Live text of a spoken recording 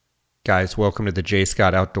guys? Welcome to the J.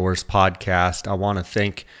 Scott Outdoors podcast. I want to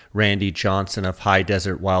thank Randy Johnson of High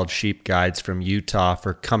Desert Wild Sheep Guides from Utah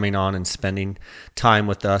for coming on and spending time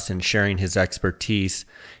with us and sharing his expertise.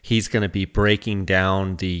 He's going to be breaking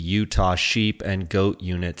down the Utah sheep and goat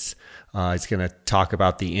units. He's going to talk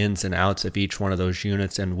about the ins and outs of each one of those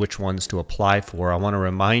units and which ones to apply for. I want to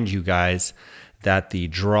remind you guys that the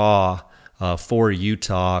draw for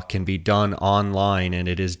Utah can be done online, and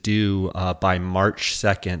it is due by March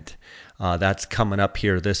 2nd. That's coming up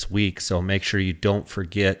here this week, so make sure you don't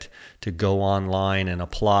forget to go online and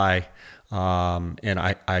apply. And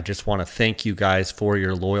I just want to thank you guys for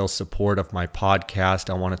your loyal support of my podcast.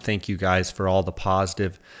 I want to thank you guys for all the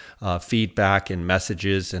positive feedback and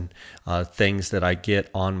messages and things that I get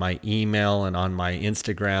on my email and on my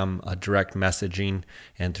Instagram direct messaging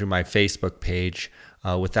and through my Facebook page.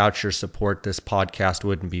 Without your support, this podcast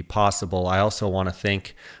wouldn't be possible. I also want to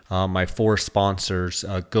thank my 4 sponsors,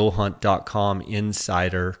 GoHunt.com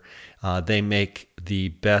Insider. They make the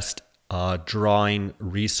best drawing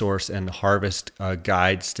resource and harvest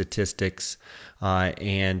guide statistics.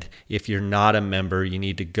 And if you're not a member, you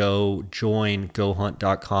need to go join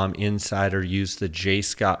GoHunt.com Insider. Use the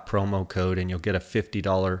JScott promo code, and you'll get a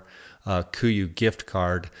 $50 KUIU gift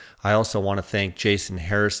card. I also want to thank Jason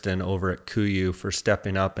Hairston over at KUIU for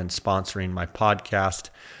stepping up and sponsoring my podcast.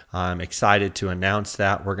 I'm excited to announce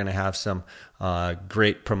that we're going to have some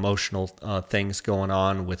great promotional things going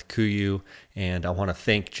on with KUIU, and I want to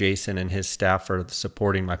thank Jason and his staff for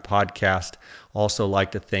supporting my podcast. Also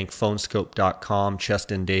like to thank Phoneskope.com,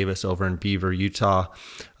 Cheston Davis over in Beaver, Utah.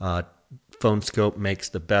 Phoneskope makes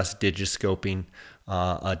the best digiscoping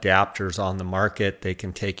adapters on the market. They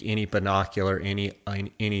can take any binocular,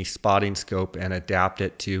 any spotting scope, and adapt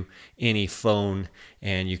it to any phone,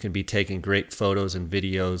 and you can be taking great photos and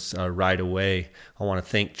videos right away. I want to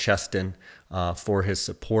thank Cheston for his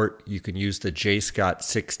support. You can use the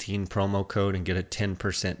JScott16 promo code and get a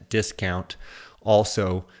 10% discount.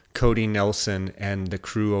 Also, Cody Nelson and the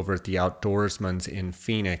crew over at the Outdoorsmans in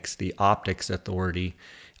Phoenix, the Optics Authority.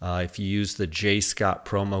 If you use the JScott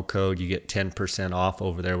promo code, you get 10% off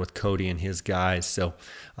over there with Cody and his guys. So,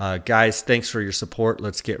 guys, thanks for your support.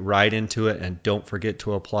 Let's get right into it, and don't forget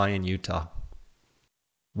to apply in Utah.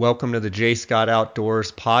 Welcome to the J. Scott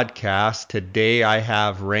Outdoors podcast. Today I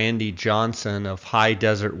have Randy Johnson of High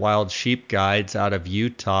Desert Wild Sheep Guides out of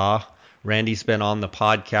Utah. Randy's been on the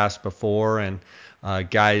podcast before, and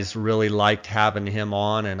guys really liked having him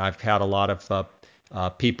on, and I've had a lot of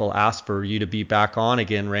people ask for you to be back on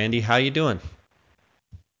again. Randy, how you doing?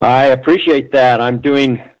 I appreciate that. I'm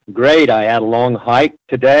doing great. I had a long hike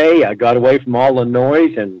today. I got away from all the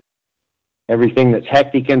noise and everything that's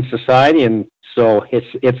hectic in society, and so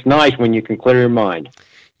it's nice when you can clear your mind.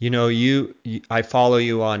 You know, I follow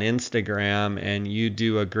you on Instagram, and you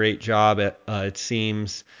do a great job at, it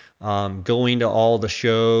seems, going to all the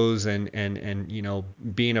shows and you know,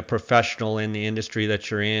 being a professional in the industry that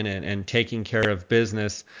you're in and taking care of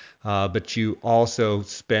business. But you also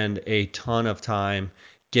spend a ton of time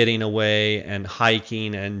getting away and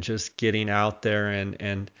hiking and just getting out there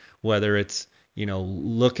and whether it's, you know,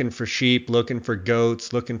 looking for sheep, looking for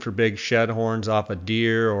goats, looking for big shed horns off a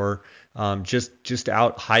deer, or just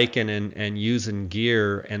out hiking and using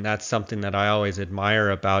gear. And that's something that I always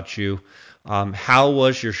admire about you. How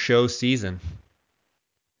was your show season?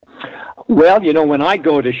 Well, you know, when I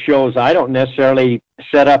go to shows, I don't necessarily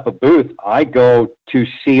set up a booth. I go to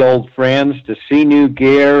see old friends, to see new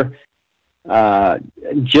gear,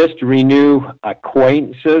 just to renew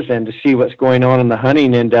acquaintances and to see what's going on in the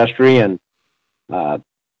hunting industry. And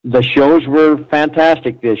the shows were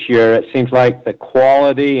fantastic this year. It seems like the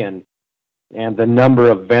quality and the number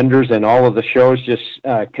of vendors in all of the shows just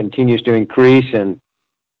continues to increase, and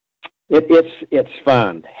it's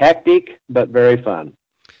fun. Hectic, but very fun.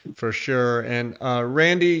 For sure. And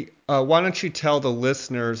Randy, why don't you tell the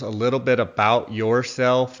listeners a little bit about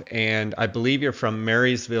yourself? And I believe you're from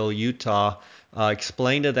Marysville, Utah.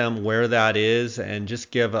 Explain to them where that is and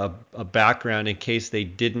just give a background in case they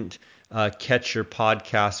didn't catch your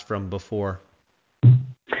podcast from before.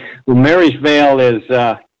 Well, Marysville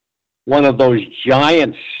is one of those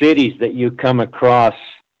giant cities that you come across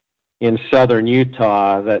in southern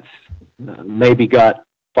Utah that's maybe got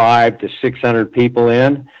 500 to 600 people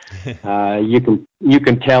in. You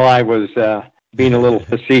can tell I was being a little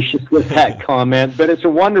facetious with that comment, but it's a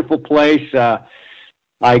wonderful place.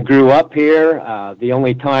 I grew up here. The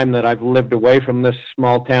only time that I've lived away from this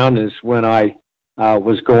small town is when I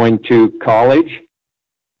was going to college.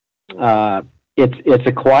 It's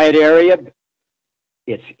a quiet area.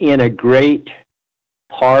 It's in a great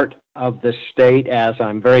part of the state, as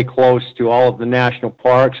I'm very close to all of the national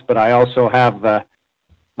parks, but I also have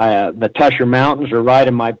the Tusher Mountains are right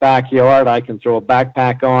in my backyard. I can throw a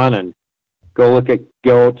backpack on and go look at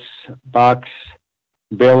goats, bucks,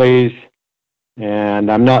 billies,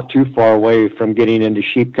 and I'm not too far away from getting into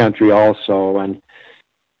sheep country also. And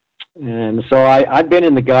so I've been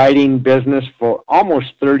in the guiding business for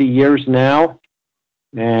almost 30 years now.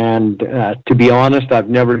 And to be honest, I've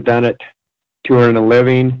never done it to earn a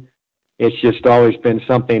living. It's just always been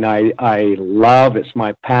something I love. It's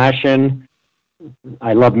my passion.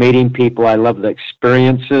 I love meeting people. I love the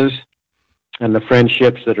experiences and the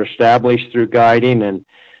friendships that are established through guiding. And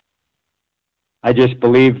I just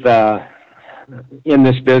believe in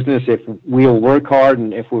this business, if we'll work hard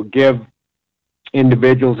and if we'll give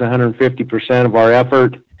individuals 150% of our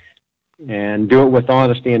effort and do it with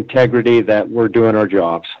honesty and integrity, that we're doing our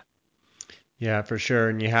jobs. Yeah, for sure.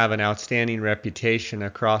 And you have an outstanding reputation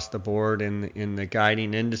across the board in the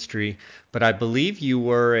guiding industry. But I believe you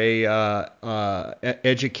were a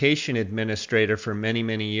education administrator for many,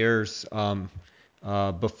 many years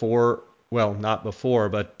before, well, not before,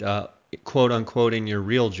 but quote unquote in your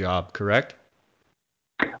real job, correct?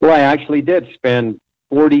 Well, I actually did spend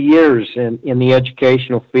 40 years in the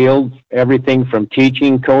educational field, everything from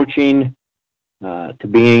teaching, coaching, to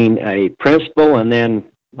being a principal, and then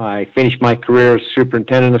I finished my career as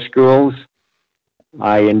superintendent of schools.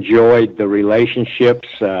 I enjoyed the relationships,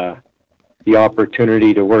 the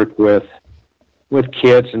opportunity to work with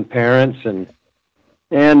kids and parents, and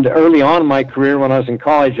early on in my career, when I was in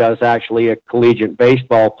college, I was actually a collegiate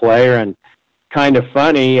baseball player. And kind of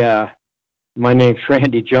funny, my name's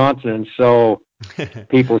Randy Johnson, and so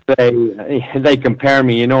people say they compare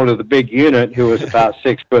me, to the big unit who was about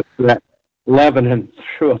 6'11" and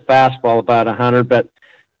threw a fastball about 100, but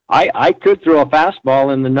I could throw a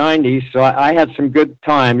fastball in the 90s, so I had some good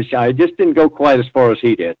times. I just didn't go quite as far as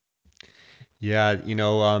he did. Yeah,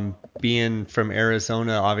 being from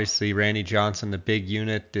Arizona, obviously Randy Johnson, the big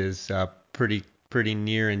unit, is pretty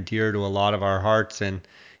near and dear to a lot of our hearts, and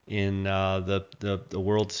in the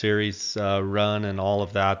World Series run and all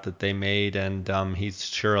of that they made, and he's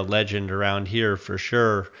sure a legend around here for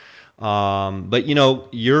sure. But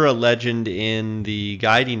you're a legend in the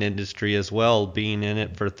guiding industry as well, being in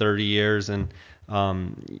it for 30 years, and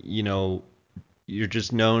you're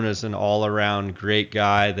just known as an all-around great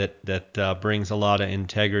guy that brings a lot of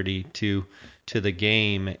integrity to the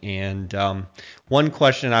game. And one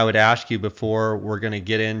question I would ask you before we're going to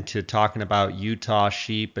get into talking about Utah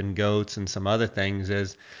sheep and goats and some other things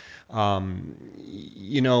is,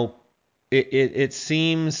 it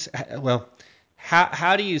seems, well,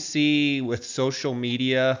 how do you see with social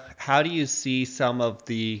media, how do you see some of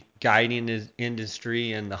the guiding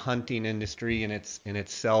industry and the hunting industry in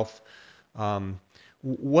itself?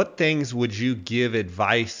 What things would you give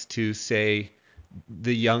advice to, say,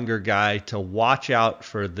 the younger guy to watch out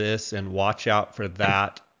for this and watch out for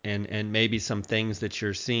that, and maybe some things that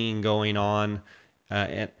you're seeing going on,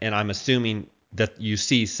 and I'm assuming that you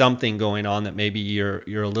see something going on that maybe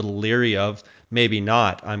you're a little leery of, maybe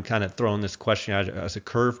not. I'm kind of throwing this question out as a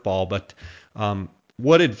curveball, but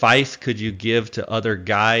what advice could you give to other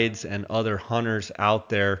guides and other hunters out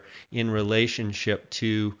there in relationship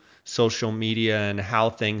to social media and how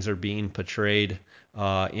things are being portrayed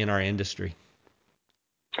in our industry?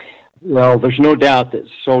 Well, there's no doubt that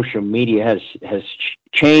social media has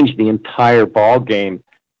changed the entire ball game,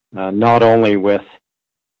 not only with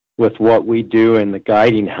what we do in the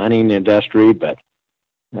guiding hunting industry, but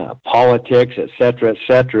politics, et cetera, et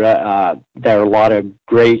cetera. There are a lot of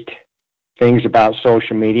great things about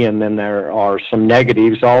social media, and then there are some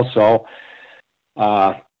negatives also.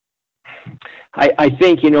 I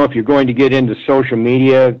think, if you're going to get into social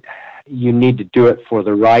media, you need to do it for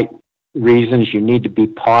the right reasons. You need to be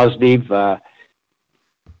positive.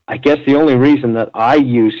 I guess the only reason that I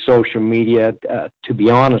use social media, to be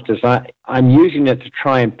honest, is I'm using it to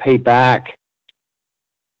try and pay back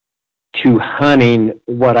to hunting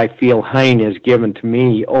what I feel hunting has given to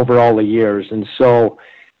me over all the years. And so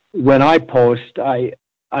when I post, I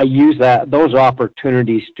use those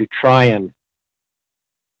opportunities to try and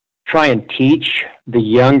teach the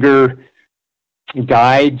younger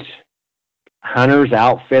guides, hunters,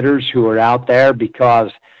 outfitters who are out there,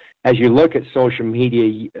 because as you look at social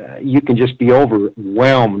media, you can just be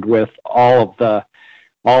overwhelmed with all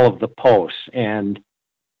of the posts, and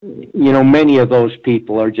many of those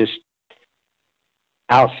people are just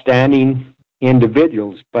outstanding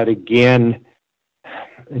individuals. But again,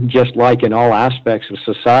 just like in all aspects of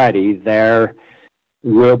society, there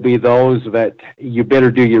will be those that you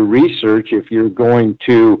better do your research if you're going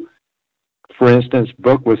to for instance,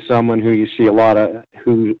 book with someone who you see a lot of,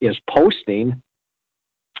 who is posting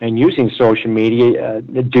and using social media,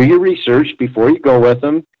 do your research before you go with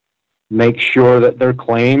them. Make sure that their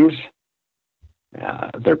claims,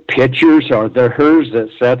 their pictures are theirs,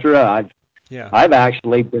 etc. I've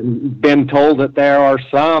actually been told that there are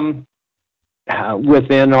some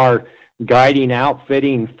within our guiding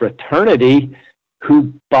outfitting fraternity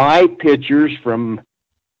who buy pictures from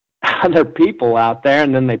other people out there,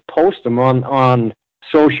 and then they post them on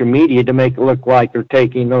social media to make it look like they're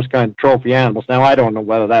taking those kind of trophy animals. Now, I don't know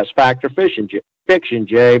whether that's fact or fiction,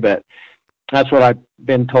 Jay, but that's what I've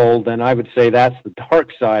been told, and I would say that's the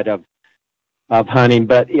dark side of hunting.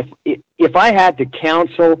 But if I had to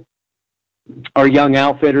counsel our young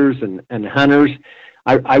outfitters and hunters,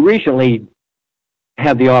 I recently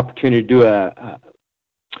had the opportunity to do a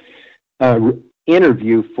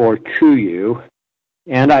interview for KUIU,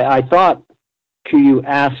 and I thought KUIU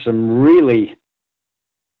asked some really,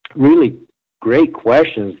 really great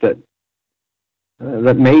questions that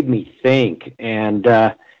made me think. And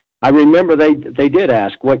I remember they did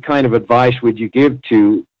ask, what kind of advice would you give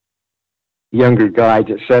to younger guides,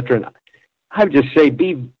 etc. And I would just say,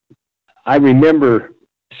 I remember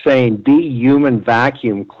saying, be human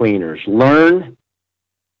vacuum cleaners. Learn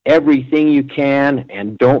everything you can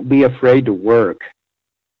and don't be afraid to work.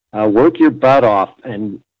 Work your butt off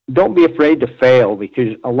and don't be afraid to fail,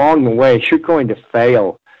 because along the way you're going to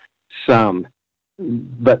fail some.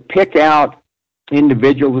 But pick out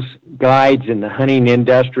individuals, guides in the hunting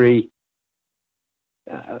industry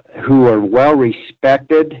who are well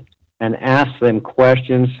respected, and ask them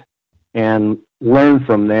questions and learn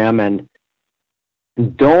from them. And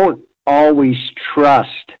don't always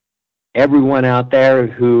trust everyone out there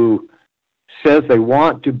who says they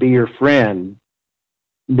want to be your friend,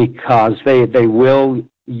 because they will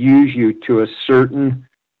use you to a certain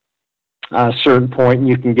point, and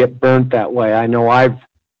you can get burnt that way. I know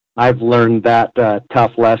I've learned that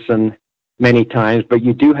tough lesson many times, but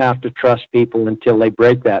you do have to trust people until they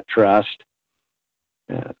break that trust.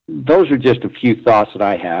 Those are just a few thoughts that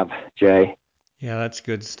I have, Jay. Yeah, that's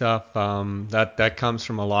good stuff. That comes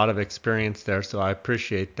from a lot of experience there, so I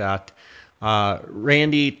appreciate that.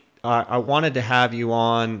 Randy, I wanted to have you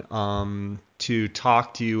on to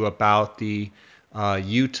talk to you about the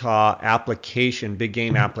Utah application, big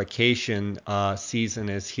game application season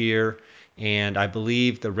is here, and I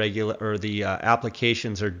believe the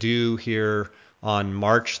applications are due here on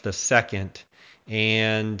March the 2nd,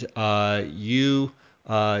 and you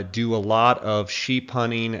do a lot of sheep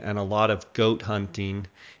hunting and a lot of goat hunting,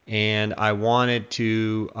 and I wanted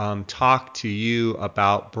to talk to you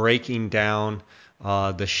about breaking down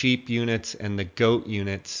the sheep units and the goat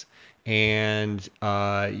units, and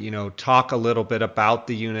talk a little bit about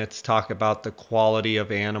the units, talk about the quality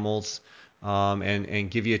of animals, and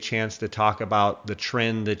give you a chance to talk about the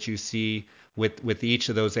trend that you see with each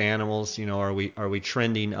of those animals. Are we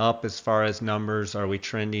trending up as far as numbers? Are we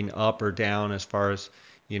trending up or down as far as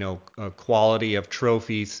quality of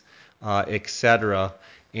trophies, etc.?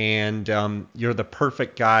 And you're the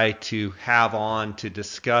perfect guy to have on to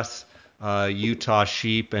discuss Utah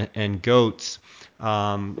sheep and goats.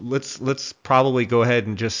 Let's probably go ahead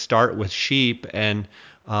and just start with sheep and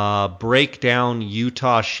break down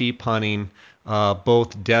Utah sheep hunting,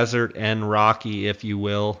 both desert and rocky, if you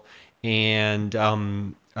will, and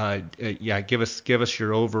give us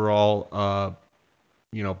your overall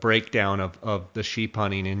breakdown of the sheep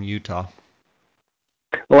hunting in Utah.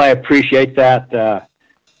 Well, I appreciate that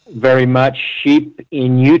very much. Sheep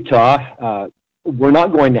in Utah, we're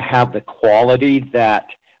not going to have the quality that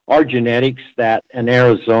our genetics that an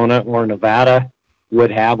Arizona or Nevada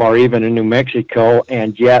would have, or even in New Mexico,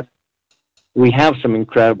 and yet we have some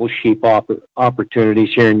incredible sheep opportunities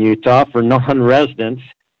here in Utah for non-residents.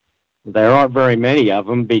 There aren't very many of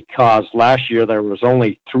them, because last year there was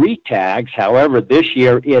only 3 tags. However, this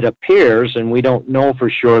year it appears, and we don't know for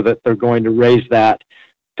sure, that they're going to raise that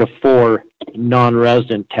to 4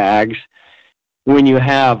 non-resident tags. When you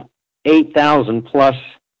have 8,000 plus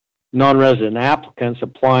non-resident applicants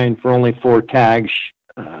applying for only 4 tags,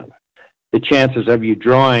 the chances of you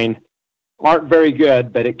drawing aren't very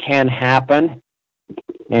good, but it can happen.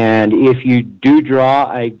 And if you do draw,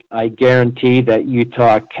 I guarantee that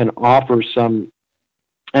Utah can offer an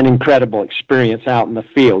incredible experience out in the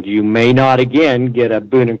field. You may not, again, get a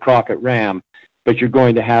Boone and Crockett ram, but you're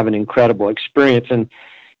going to have an incredible experience. And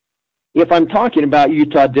if I'm talking about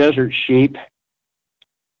Utah desert sheep,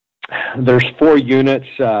 there's 4 units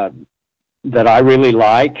that I really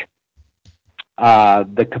like.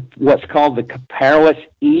 What's called the Caparlis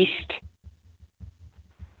East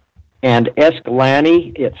and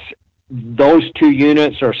Escalante. It's those two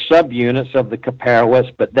units are subunits of the Kaparowitz,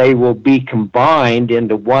 but they will be combined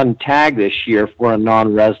into one tag this year for a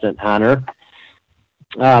non-resident hunter.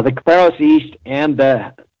 The Kaparowitz East and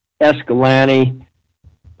the Escalante,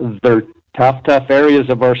 they're tough areas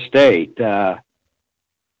of our state. There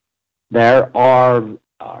are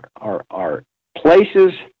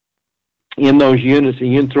places in those units that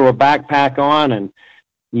you can throw a backpack on, and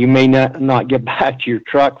you may not get back to your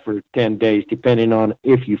truck for 10 days, depending on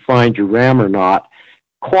if you find your ram or not.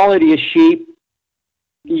 Quality of sheep,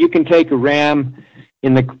 you can take a ram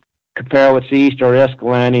in the Kaparowitz East or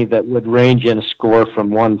Escalante that would range in a score from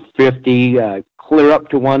 150 clear up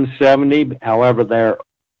to 170. However, there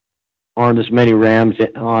aren't as many rams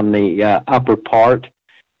on the upper part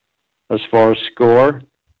as far as score.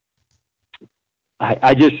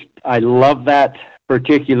 I love that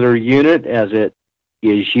particular unit as it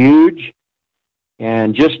is huge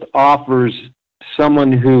and just offers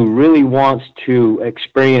someone who really wants to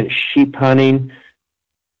experience sheep hunting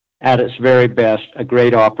at its very best a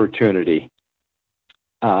great opportunity.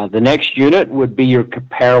 The next unit would be your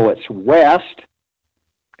Kaparowitz West.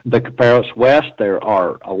 The Kaparowitz West, there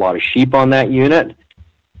are a lot of sheep on that unit.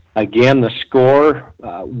 Again, the score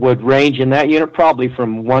would range in that unit probably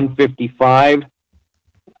from 155.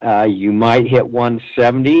 You might hit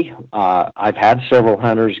 170. I've had several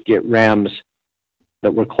hunters get rams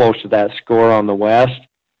that were close to that score on the West.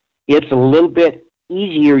 It's a little bit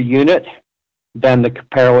easier unit than the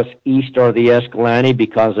Kaparowitz East or the Escalante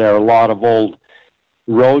because there are a lot of old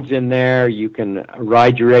roads in there. You can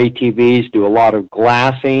ride your ATVs, do a lot of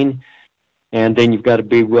glassing, and then you've got to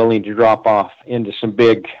be willing to drop off into some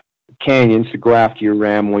big canyons to go after your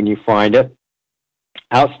ram when you find it.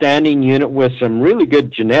 Outstanding unit with some really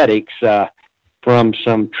good genetics from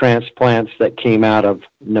some transplants that came out of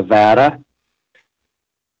Nevada.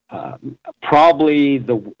 Probably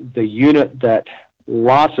the unit that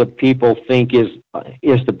lots of people think is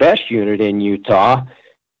the best unit in Utah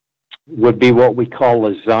would be what we call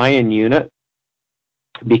a Zion unit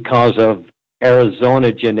because of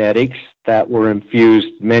Arizona genetics that were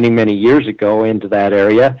infused many years ago into that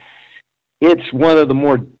area. It's one of the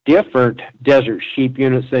more different desert sheep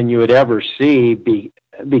units than you would ever see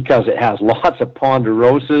because it has lots of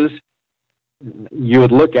ponderosas. You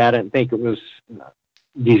would look at it and think it was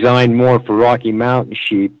designed more for Rocky Mountain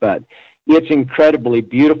sheep, but it's incredibly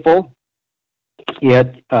beautiful.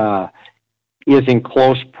 It is in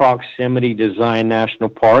close proximity to Zion National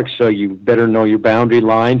Park, so you better know your boundary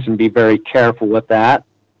lines and be very careful with that.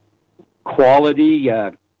 Quality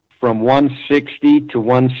from 160 to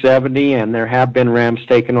 170, and there have been rams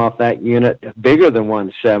taken off that unit bigger than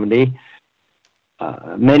 170.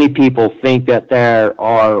 Many people think that there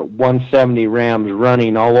are 170 rams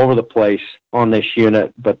running all over the place on this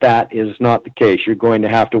unit, but that is not the case. You're going to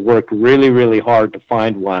have to work really hard to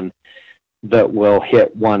find one that will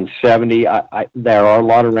hit 170. There are a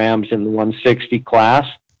lot of rams in the 160 class.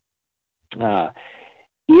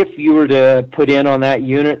 If you were to put in on that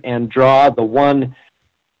unit and draw, the one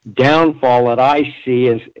downfall that I see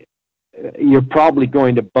is you're probably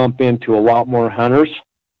going to bump into a lot more hunters.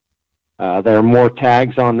 There are more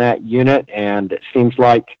tags on that unit, and it seems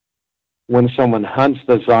like when someone hunts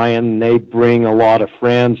the Zion, they bring a lot of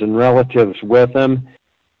friends and relatives with them.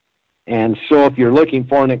 And so if you're looking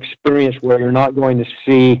for an experience where you're not going to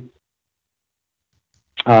see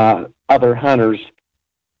other hunters,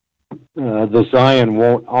 the Zion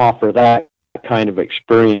won't offer that kind of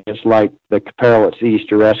experience like the Kaparowitz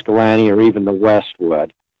East or Escalante or even the West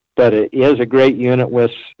would. But it is a great unit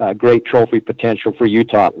with great trophy potential for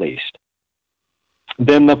Utah at least.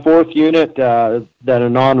 Then the fourth unit that a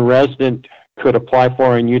non-resident could apply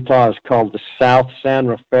for in Utah is called the South San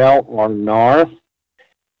Rafael or North.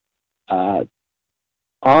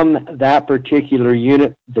 On that particular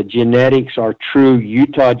unit, the genetics are true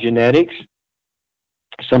Utah genetics.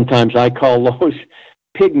 Sometimes I call those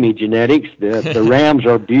pygmy genetics. The rams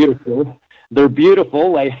are beautiful. They're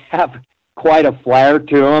beautiful. They have quite a flair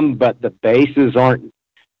to them, but the bases aren't,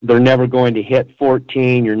 they're never going to hit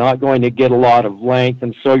 14. You're not going to get a lot of length,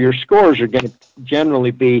 and so your scores are going to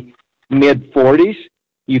generally be mid-40s.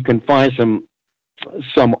 You can find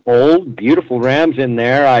some old, beautiful rams in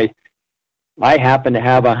there. I happen to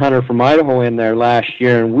have a hunter from Idaho in there last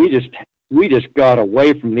year, and we just got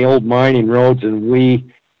away from the old mining roads, and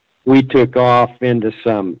we took off into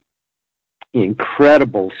some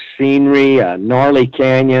incredible scenery, gnarly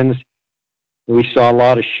canyons. We saw a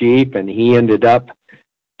lot of sheep, and he ended up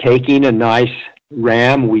taking a nice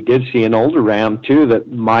ram. We did see an older ram, too,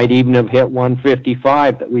 that might even have hit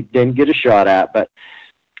 155 that we didn't get a shot at. But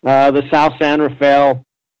the South San Rafael,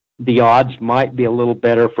 the odds might be a little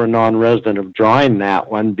better for a non-resident of drawing that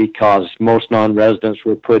one, because most non-residents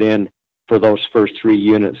were put in for those first 3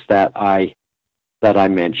 units that I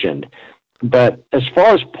mentioned. But as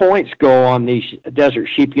far as points go on these desert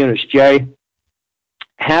sheep units, Jay,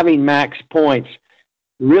 having max points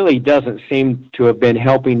really doesn't seem to have been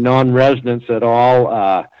helping non-residents at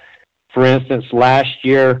all. For instance, last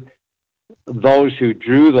year, those who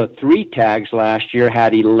drew the 3 tags last year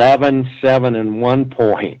had 11, 7, and 1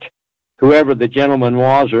 point. Whoever the gentleman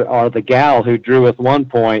was or the gal who drew with 1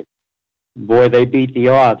 point, boy, they beat the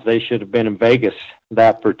odds. They should have been in Vegas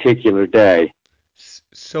that particular day.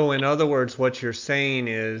 So in other words, what you're saying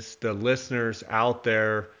is the listeners out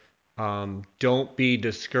there, don't be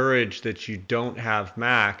discouraged that you don't have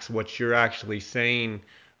max. What you're actually saying,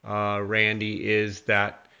 Randy, is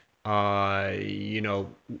that what'd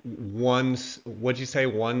you say,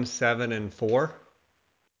 1, 7, and 4?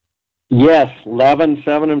 Yes, 11,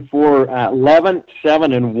 7, and 4, 11,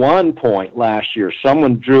 7, and 1 point last year.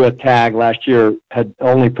 Someone drew a tag last year, had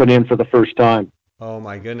only put in for the first time. Oh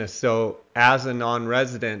my goodness. So as a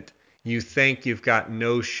non-resident, you think you've got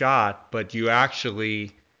no shot, but you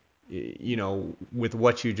actually, with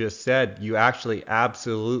what you just said, you actually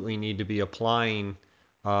absolutely need to be applying,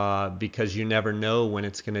 because you never know when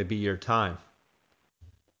it's going to be your time.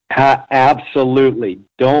 Absolutely.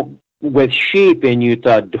 With sheep in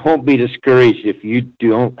Utah, don't be discouraged if you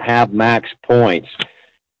don't have max points.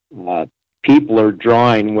 People are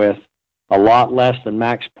drawing with a lot less than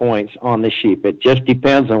max points on the sheep. It just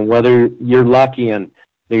depends on whether you're lucky, and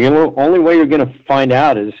the only way you're going to find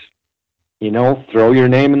out is, throw your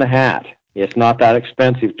name in the hat. It's not that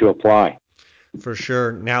expensive to apply. For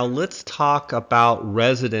sure. Now let's talk about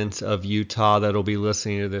residents of Utah that'll be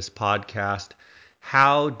listening to this podcast.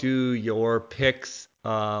 How do your picks,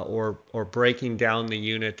 or breaking down the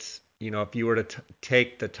units, if you were to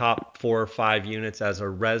take the top 4 or 5 units as a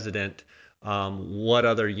resident, what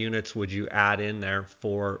other units would you add in there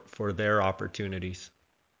for their opportunities?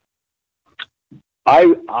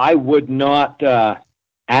 I would not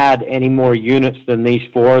add any more units than these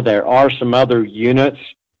 4. There are some other units.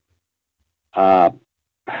 I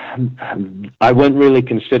wouldn't really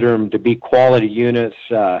consider them to be quality units.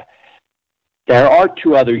 There are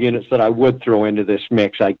 2 other units that I would throw into this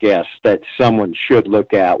mix, I guess, that someone should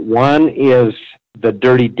look at. One is the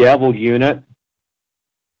Dirty Devil unit.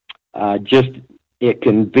 It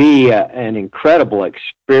can be an incredible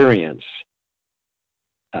experience.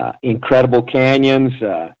 Incredible canyons.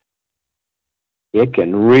 It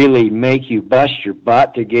can really make you bust your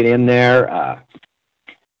butt to get in there.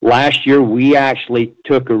 Last year, we actually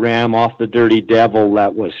took a ram off the Dirty Devil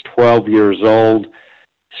that was 12 years old,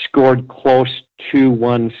 scored close to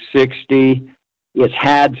 160. It's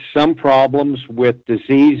had some problems with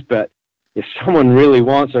disease, but if someone really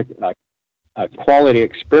wants a quality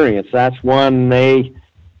experience, that's one a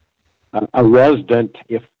resident,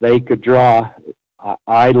 if they could draw.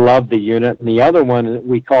 I love the unit. And the other one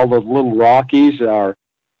we call the Little Rockies,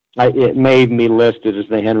 it may even be listed as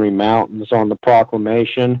the Henry Mountains on the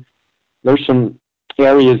proclamation. There's some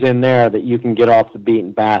areas in there that you can get off the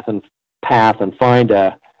beaten path and find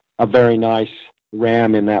a very nice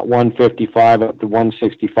ram in that 155 up to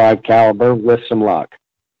 165 caliber with some luck.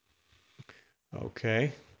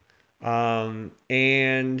 Okay. And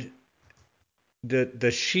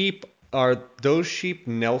the sheep, are those sheep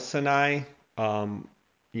Nelsoni?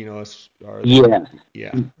 Yes.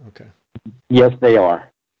 Yeah. Okay. Yes, they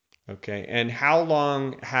are. Okay. And how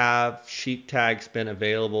long have sheep tags been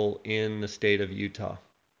available in the state of Utah?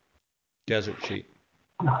 Desert sheep.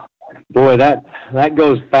 Boy, that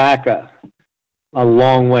goes back a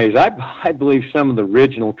long ways. I believe some of the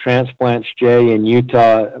original transplants, Jay, in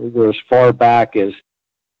Utah were as far back as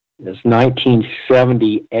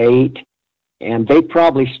 1978, and they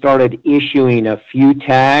probably started issuing a few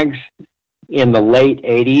tags in the late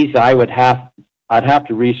 80s. I'd have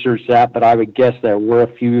to research that, but I would guess there were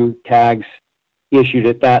a few tags issued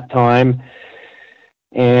at that time.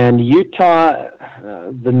 And Utah,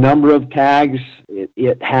 the number of tags,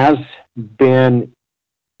 it had been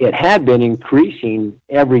increasing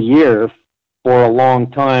every year for a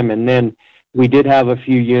long time. And then we did have a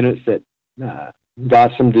few units that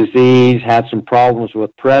got some disease, had some problems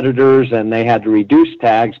with predators, and they had to reduce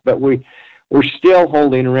tags. But we're still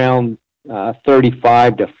holding around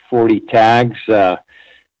 35 to 40 tags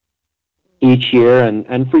each year,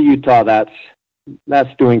 and for Utah,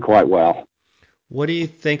 that's doing quite well. What do you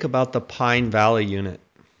think about the Pine Valley unit?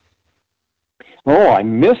 Oh, I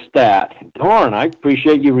missed that. Darn, I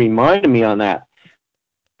appreciate you reminding me on that.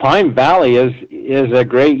 Pine Valley is a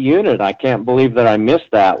great unit. I can't believe that I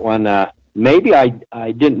missed that one. maybe I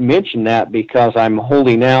didn't mention that because I'm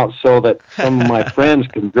holding out so that some of my friends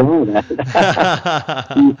can draw that.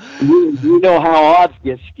 You know how odds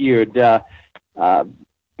get skewed.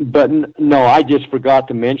 But no, I just forgot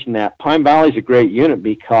to mention that Pine Valley is a great unit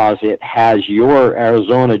because it has your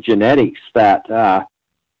Arizona genetics that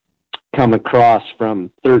come across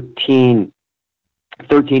from 13A,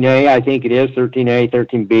 I think it is 13A,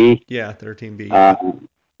 13B. Yeah, 13B. Yeah.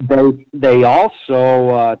 They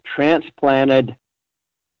also transplanted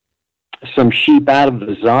some sheep out of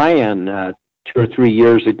the Zion 2 or 3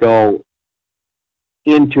 years ago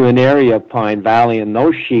into an area of Pine Valley, and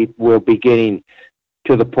those sheep will be getting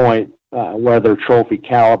to the point where they're trophy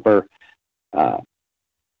caliber.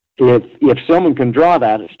 If someone can draw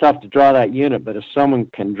that, it's tough to draw that unit, but if someone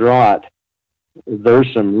can draw it,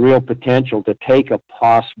 there's some real potential to take a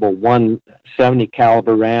possible 170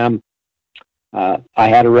 caliber ram. I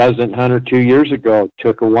had a resident hunter 2 years ago,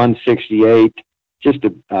 took a 168, just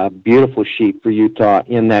a beautiful sheep for Utah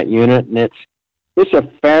in that unit, and it's a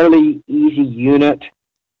fairly easy unit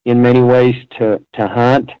in many ways to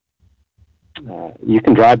hunt. You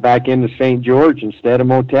can drive back into St. George instead of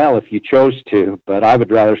Motel if you chose to, but I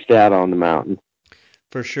would rather stay out on the mountain.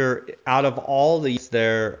 For sure. Out of all these,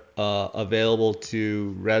 they're available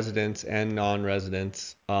to residents and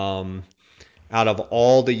non-residents. Out of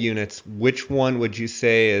all the units, which one would you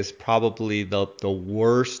say is probably the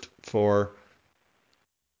worst for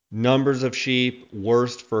numbers of sheep,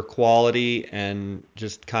 worst for quality, and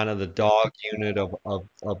just kind of the dog unit of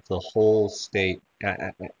the whole state?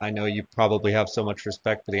 I know you probably have so much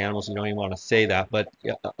respect for the animals you don't even want to say that, but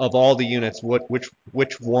of all the units,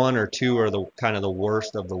 which one or two are the kind of the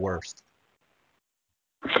worst of the worst?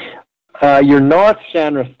 Your North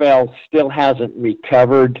San Rafael still hasn't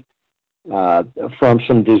recovered from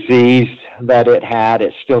some disease that it had.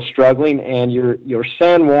 It's still struggling, and your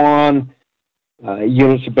San Juan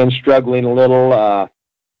units have been struggling a little.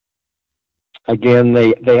 Again,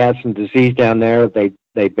 they had some disease down there.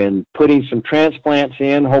 They've been putting some transplants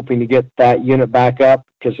in, hoping to get that unit back up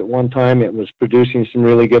because at one time it was producing some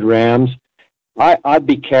really good rams. I'd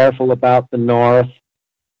be careful about the North.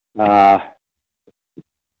 I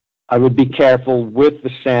would be careful with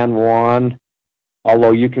the San Juan,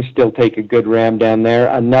 although you can still take a good ram down there.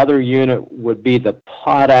 Another unit would be the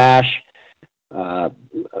Potash.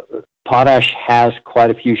 Potash has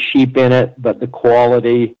quite a few sheep in it, but the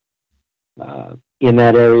quality in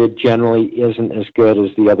that area generally isn't as good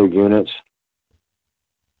as the other units.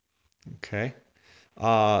 Okay.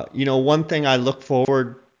 One thing I look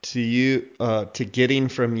forward to getting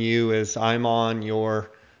from you is I'm on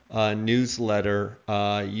your newsletter.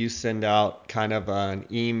 You send out kind of an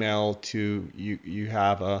email to you. You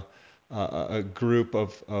have a group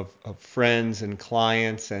of friends and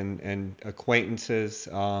clients and acquaintances,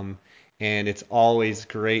 and it's always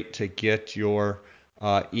great to get your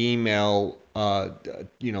email.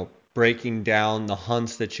 Breaking down the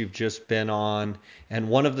hunts that you've just been on. And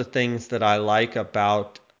one of the things that I like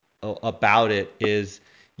about it is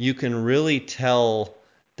you can really tell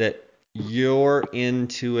that you're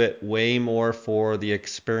into it way more for the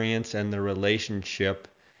experience and the relationship.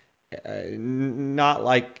 Not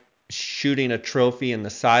like shooting a trophy and the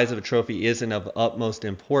size of a trophy isn't of utmost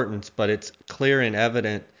importance, but it's clear and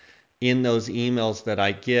evident in those emails that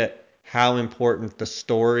I get how important the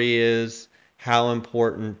story is, how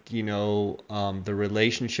important the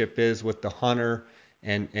relationship is with the hunter,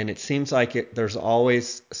 and it seems like there's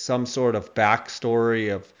always some sort of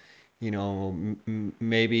backstory of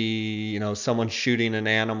maybe someone shooting an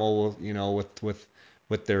animal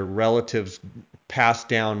with their relatives passed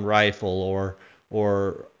down rifle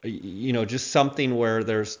or just something where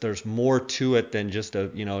there's more to it than just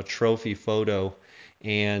a trophy photo,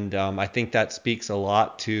 and I think that speaks a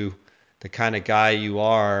lot to the kind of guy you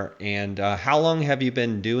are. And how long have you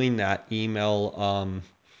been doing that email?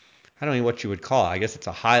 I don't know what you would call it. I guess it's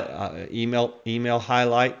a email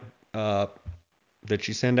highlight that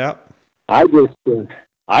you send out. I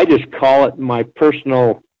just call it my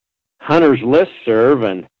personal hunter's listserv,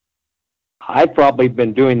 and I've probably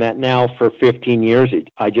been doing that now for 15 years.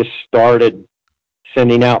 I just started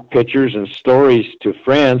sending out pictures and stories to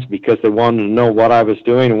friends because they wanted to know what I was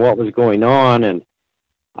doing and what was going on, and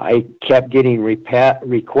I kept getting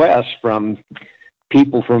requests from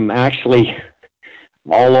people from actually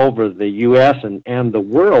all over the U.S. and the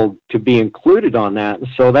world to be included on that. And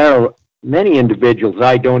so there are many individuals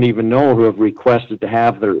I don't even know who have requested to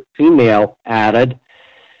have their email added.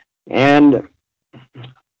 And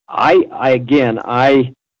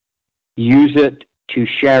I use it to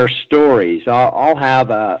share stories. I'll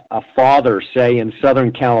have a father, say, in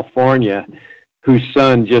Southern California, whose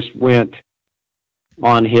son just went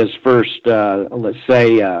on his first, let's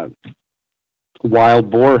say, wild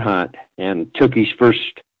boar hunt and took his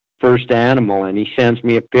first animal, and he sends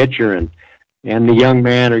me a picture, and the young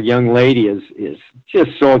man or young lady is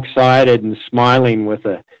just so excited and smiling with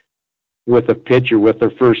a picture with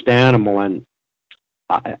their first animal. And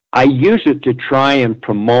I use it to try and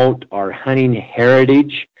promote our hunting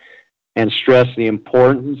heritage and stress the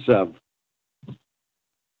importance of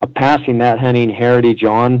passing that hunting heritage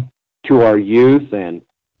on to our youth. And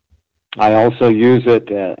I also use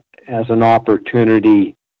it as an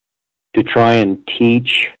opportunity to try and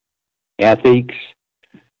teach ethics.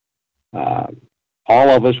 All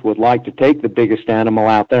of us would like to take the biggest animal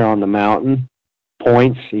out there on the mountain.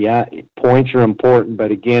 Points are important,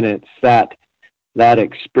 but again, it's that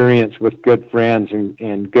experience with good friends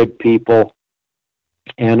and good people.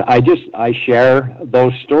 And I share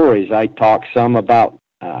those stories. I talk some about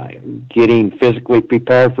getting physically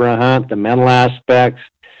prepared for a hunt, the mental aspects.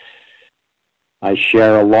 I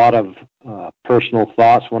share a lot of personal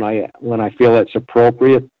thoughts when I feel it's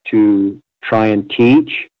appropriate to try and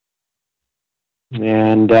teach.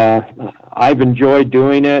 And I've enjoyed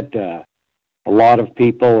doing it. A lot of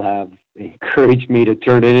people have encouraged me to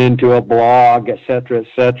turn it into a blog, et cetera,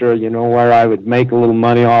 where I would make a little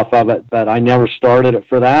money off of it, but I never started it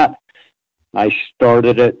for that. I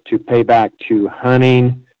started it to pay back to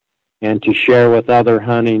hunting and to share with other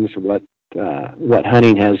huntings what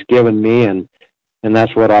hunting has given me, and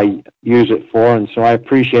that's what I use it for. And so I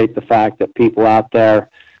appreciate the fact that people out there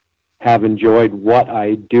have enjoyed what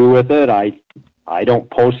I do with it. I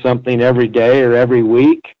don't post something every day or every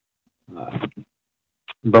week.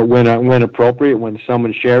 But when appropriate, when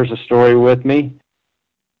someone shares a story with me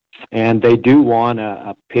and they do want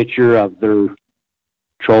a picture of their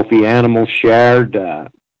trophy animal shared,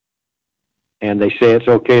 and they say it's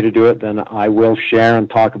okay to do it, then I will share and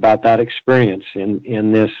talk about that experience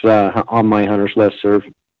in this on my Hunters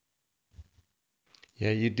Listserv.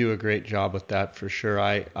 Yeah, you do a great job with that for sure.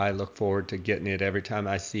 I look forward to getting it every time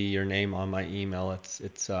I see your name on my email.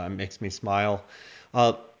 It makes me smile.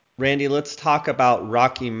 Randy, let's talk about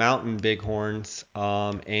Rocky Mountain Bighorns,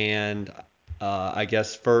 and I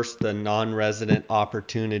guess first the non-resident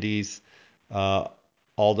opportunities.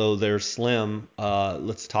 Although they're slim,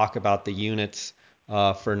 let's talk about the units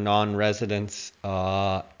for non-residents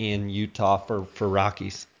in Utah for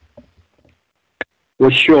Rockies.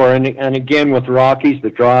 Well, sure, and again with Rockies, the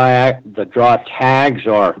draw tags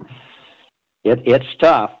are. It's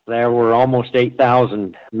tough. There were almost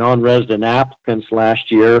 8,000 non-resident applicants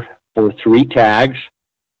last year for 3 tags.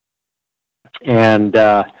 And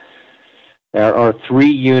there are 3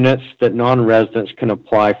 units that non-residents can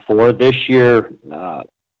apply for. This year,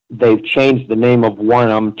 they've changed the name of one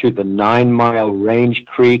of them to the 9 Mile Range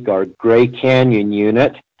Creek or Gray Canyon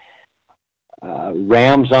unit.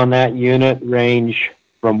 Rams on that unit range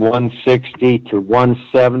from 160 to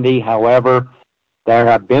 170. However, there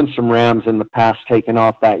have been some rams in the past taken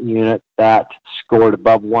off that unit that scored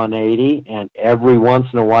above 180, and every once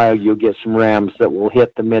in a while you'll get some rams that will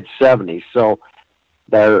hit the mid-70s. So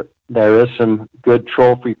there is some good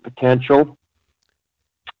trophy potential.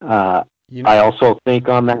 I also think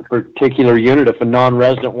on that particular unit, if a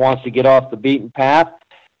non-resident wants to get off the beaten path,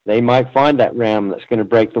 they might find that ram that's going to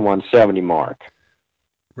break the 170 mark.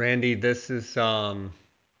 Randy, this is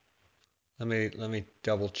let me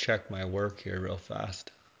double check my work here real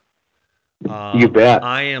fast. You bet.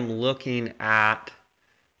 I am looking at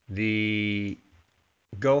the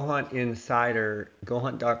GoHunt Insider.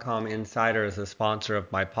 GoHunt.com Insider is a sponsor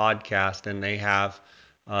of my podcast, and they have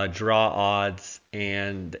draw odds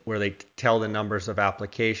and where they tell the numbers of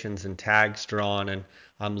applications and tags drawn. And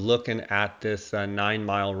I'm looking at this 9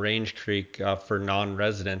 Mile Range Creek for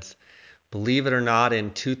non-residents. Believe it or not,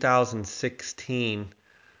 in 2016,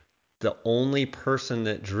 the only person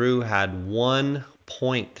that drew had 1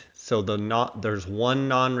 point. So there's 1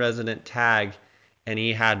 non-resident tag, and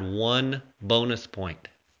he had 1 bonus point.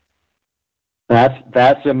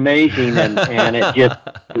 That's amazing, and it just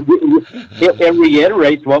it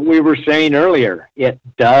reiterates what we were saying earlier. It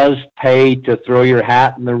does pay to throw your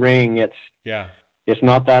hat in the ring. It's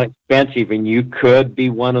not that expensive, and you could be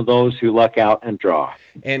one of those who luck out and draw.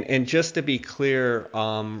 And just to be clear,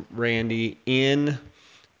 Randy, in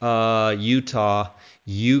Utah,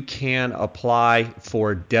 you can apply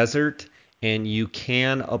for desert and you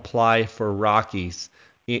can apply for Rockies.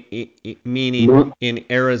 Meaning in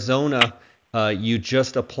Arizona, you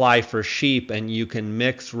just apply for sheep and you can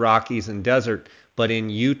mix Rockies and desert. But in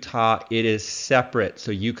Utah, it is separate.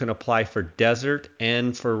 So you can apply for desert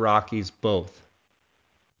and for Rockies both.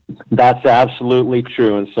 That's absolutely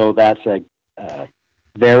true. And so that's a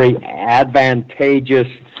very advantageous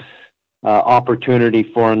opportunity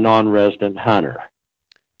for a non-resident hunter.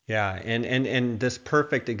 Yeah, and this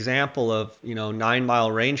perfect example of, 9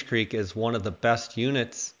 Mile Range Creek is one of the best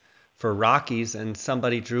units for Rockies, and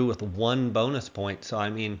somebody drew with 1 bonus point. So, I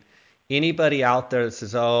mean, anybody out there that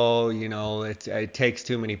says, oh, it takes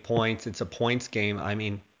too many points, it's a points game, I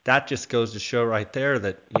mean, that just goes to show right there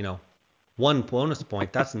that, 1 bonus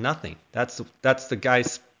point, that's nothing. That's the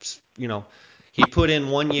guy's, he put in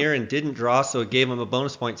 1 year and didn't draw, so it gave him a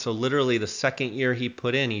bonus point. So literally the second year he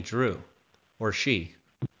put in, he drew, or she.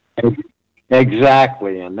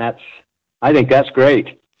 Exactly, and I think that's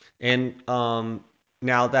great. And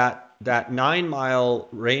now that 9 Mile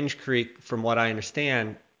Range Creek, from what I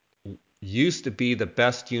understand, used to be the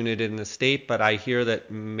best unit in the state, but I hear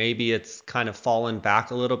that maybe it's kind of fallen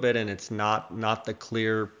back a little bit, and it's not the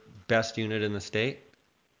clear best unit in the state.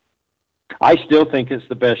 I still think it's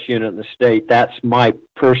the best unit in the state. That's my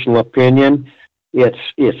personal opinion. It's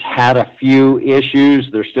had a few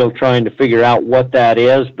issues. They're still trying to figure out what that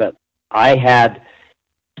is, but I had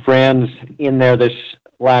friends in there this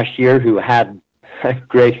last year who had a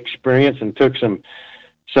great experience and took some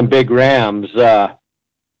big rams.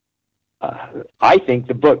 I think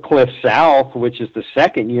the Book Cliff South, which is the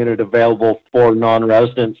second unit available for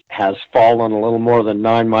non-residents, has fallen a little more than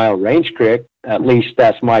 9 Mile Range Creek. At least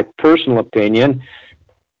that's my personal opinion.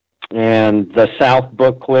 And the South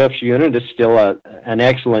Book Cliffs unit is still an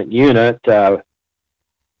excellent unit,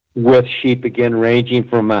 with sheep again ranging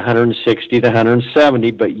from 160 to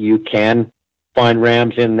 170, but you can find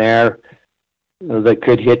rams in there that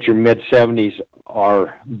could hit your mid-70s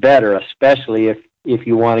or better, especially if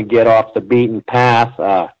you want to get off the beaten path.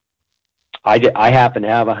 I happen to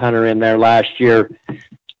have a hunter in there last year.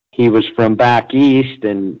 He was from back east,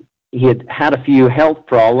 and he had a few health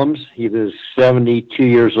problems. He was 72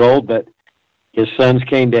 years old, but his sons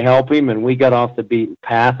came to help him, and we got off the beaten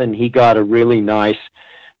path, and he got a really nice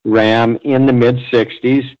ram in the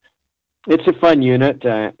mid-60s. It's a fun unit,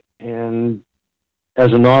 and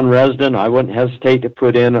as a non-resident, I wouldn't hesitate to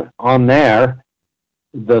put in on there.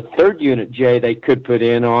 The third unit, Jay, they could put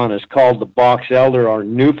in on is called the Box Elder or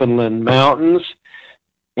Newfoundland Mountains.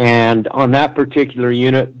 And on that particular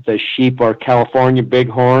unit, the sheep are California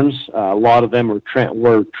Bighorns. A lot of them were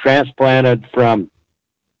transplanted from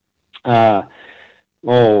Antelope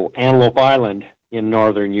Island in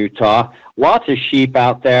northern Utah. Lots of sheep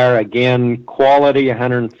out there. Again, quality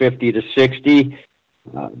 150 to 60.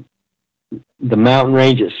 The mountain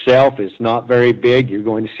range itself is not very big. You're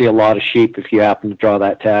going to see a lot of sheep if you happen to draw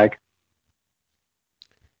that tag.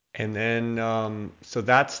 And then, so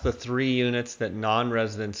that's the 3 units that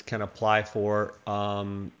non-residents can apply for.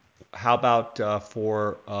 How about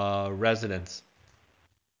for residents?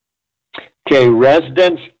 Okay,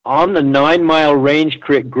 residents on the 9 Mile Range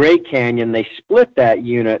Creek Great Canyon, they split that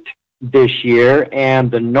unit this year,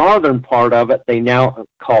 and the northern part of it they now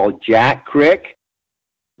call Jack Creek.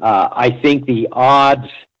 I think the odds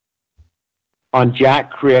on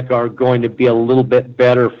Jack Creek are going to be a little bit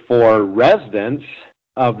better for residents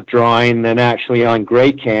of drawing than actually on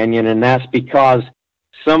Great Canyon, and that's because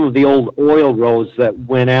some of the old oil roads that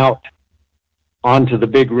went out onto the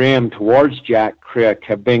Big Rim towards Jack Creek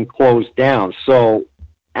have been closed down. So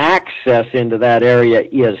access into that area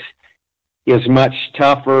is much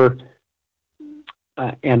tougher,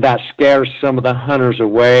 and that scares some of the hunters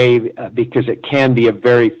away because it can be a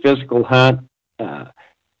very physical hunt.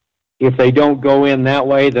 If they don't go in that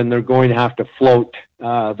way, then they're going to have to float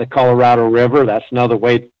the Colorado River. That's another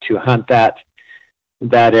way to hunt that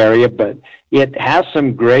area. But it has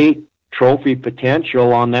some great trophy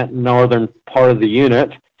potential on that northern part of the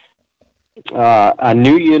unit. A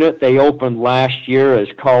new unit they opened last year is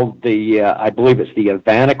called I believe it's the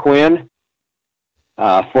Avanaquin.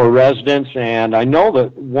 For residents, and I know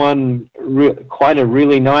that quite a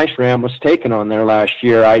really nice ram was taken on there last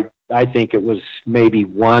year. I think it was maybe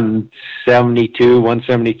 172,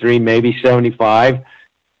 173, maybe 75,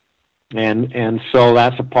 and so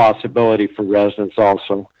that's a possibility for residents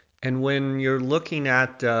also. And when you're looking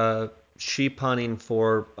at sheep hunting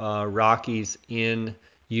for Rockies in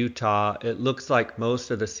Utah, it looks like most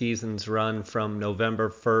of the seasons run from November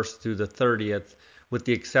 1st through the 30th. With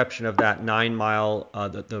the exception of that 9 Mile,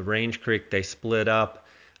 the Range Creek, they split up.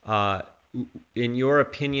 In your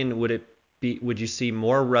opinion, would you see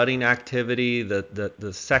more rutting activity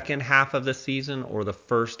the second half of the season or the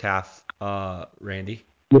first half, Randy?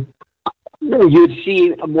 You'd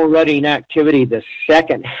see more rutting activity the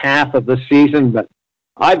second half of the season, but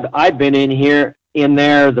I've been in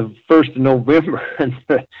there the 1st of November, and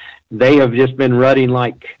they have just been rutting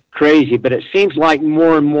like crazy, but it seems like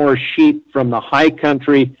more and more sheep from the high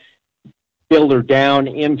country filter down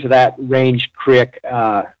into that range creek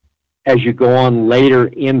as you go on later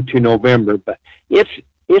into November. But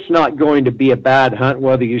it's not going to be a bad hunt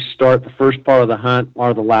whether you start the first part of the hunt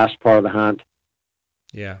or the last part of the hunt.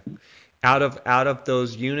 Yeah. Out of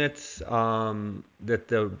those units that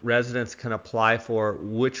the residents can apply for,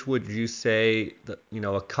 which would you say that,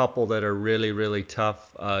 a couple that are really, really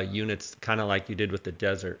tough units, kind of like you did with the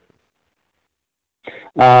desert?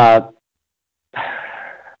 Boy,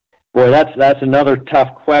 that's another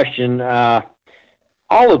tough question. All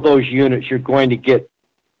of those units you're going to get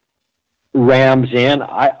rams in.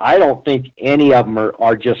 I don't think any of them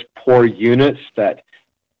are just poor units that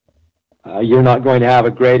you're not going to have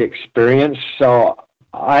a great experience. So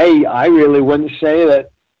I really wouldn't say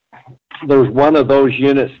that there's one of those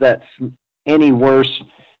units that's any worse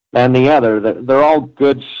than the other. They're all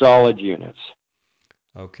good, solid units.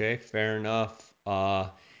 Okay, fair enough.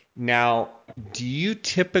 Now, do you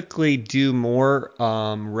typically do more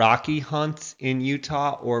rocky hunts in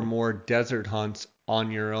Utah or more desert hunts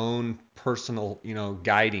on your own personal,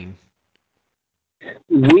 guiding?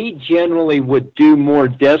 We generally would do more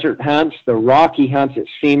desert hunts. The rocky hunts, it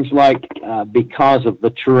seems like, because of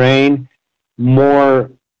the terrain,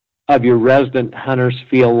 more of your resident hunters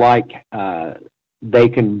feel like they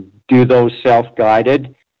can do those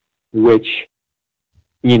self-guided, which,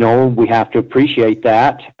 we have to appreciate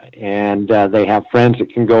that. And they have friends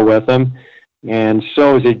that can go with them. And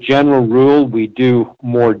so as a general rule, we do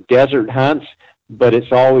more desert hunts, but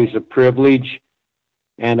it's always a privilege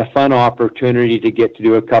and a fun opportunity to get to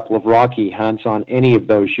do a couple of rocky hunts on any of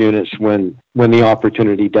those units when the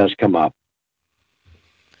opportunity does come up.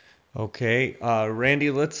 Okay,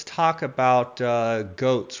 Randy, let's talk about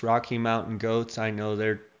goats, Rocky Mountain goats. I know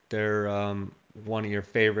they're one of your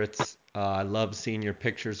favorites. I love seeing your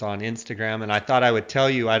pictures on Instagram, and I thought I would tell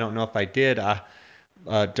you. I don't know if I did.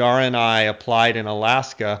 Dara and I applied in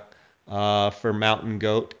Alaska for mountain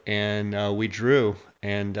goat, and we drew.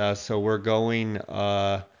 And so we're going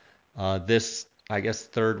this, I guess,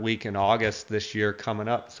 third week in August this year coming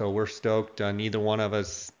up. So we're stoked. Neither one of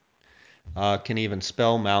us can even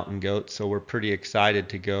spell mountain goat, so we're pretty excited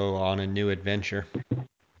to go on a new adventure.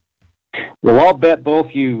 Well, I'll bet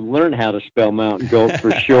both you learn how to spell mountain goat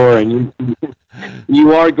for sure, and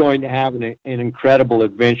you are going to have an incredible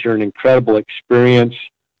adventure, an incredible experience,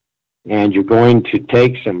 and you're going to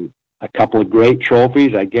take a couple of great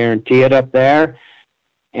trophies. I guarantee it up there.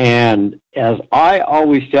 And as I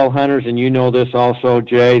always tell hunters, and you know this also,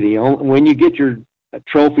 Jay, when you get your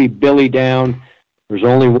trophy billy down, there's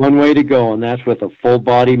only one way to go, and that's with a full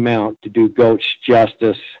body mount to do goats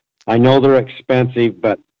justice. I know they're expensive,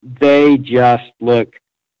 but they just look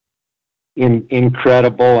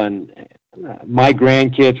incredible. And my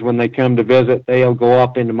grandkids, when they come to visit, they'll go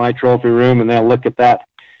up into my trophy room and they'll look at that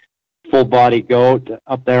full body goat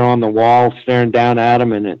up there on the wall, staring down at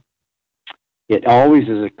them, and it always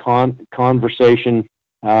is a conversation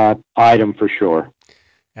item for sure.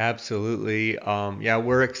 Absolutely. Yeah,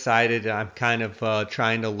 we're excited. I'm kind of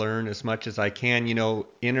trying to learn as much as I can.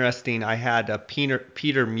 Interesting, I had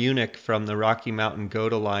Peter Munich from the Rocky Mountain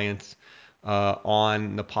Goat Alliance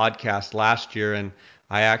on the podcast last year, and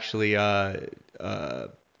I actually they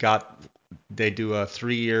do a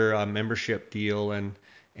 3-year membership deal,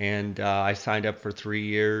 and I signed up for 3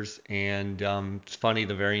 years, and it's funny,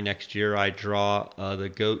 the very next year I draw the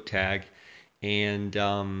goat tag, and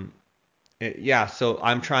yeah, so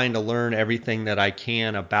I'm trying to learn everything that I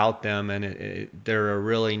can about them, and they're a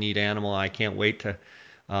really neat animal. I can't wait to.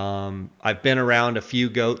 I've been around a few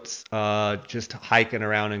goats, just hiking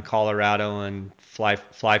around in Colorado and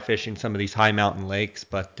fly fishing some of these high mountain lakes,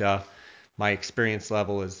 but my experience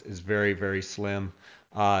level is very, very slim.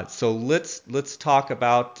 So let's talk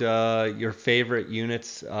about your favorite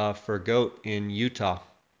units for goat in Utah.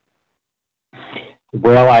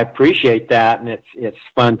 Well, I appreciate that, and it's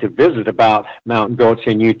fun to visit about mountain goats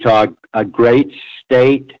in Utah. A great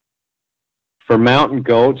state for mountain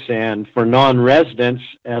goats, and for non-residents.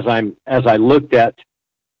 As I looked at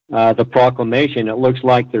the proclamation, it looks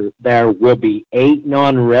like there will be 8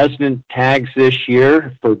 non-resident tags this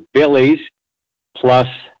year for billies, plus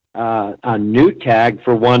a new tag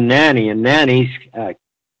for one nanny, and nannies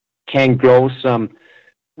can grow some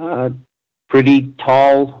pretty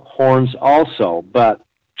tall horns also. But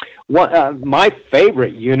my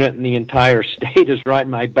favorite unit in the entire state is right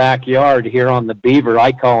in my backyard here on the Beaver.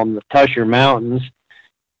 I call them the Tusher Mountains.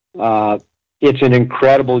 It's an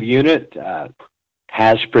incredible unit.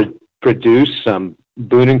 Has produced some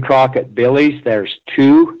Boone and Crockett billies. There's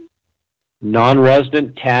 2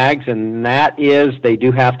 non-resident tags, and that is they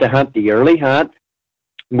do have to hunt the early hunt,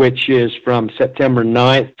 which is from September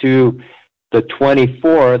 9th to the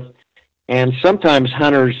 24th. And sometimes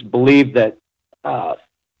hunters believe that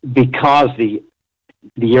because the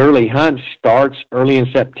early hunt starts early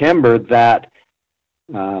in September, that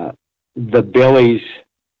the billies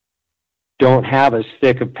don't have as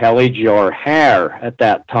thick of pelage or hair at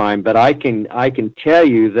that time. But I can tell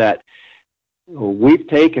you that we've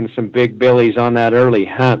taken some big billies on that early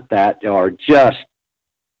hunt that are just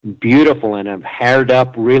beautiful and have haired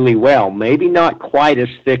up really well. Maybe not quite as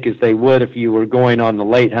thick as they would if you were going on the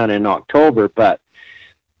late hunt in October, but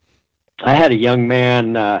I had a young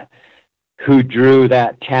man who drew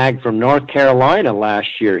that tag from North Carolina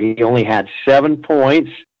last year. He only had 7 points,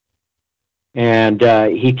 and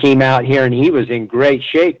he came out here and he was in great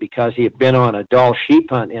shape because he had been on a Dall sheep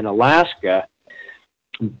hunt in Alaska.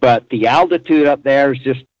 But the altitude up there is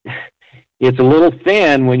just, it's a little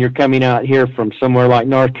thin when you're coming out here from somewhere like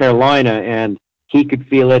North Carolina, and he could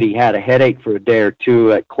feel it. He had a headache for a day or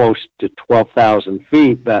two at close to 12,000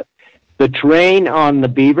 feet. But the terrain on the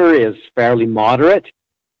Beaver is fairly moderate.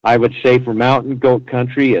 I would say for mountain goat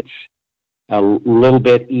country, it's a little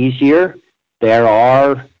bit easier. There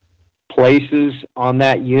are places on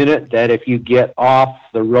that unit that if you get off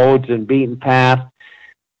the roads and beaten path,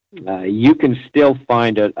 you can still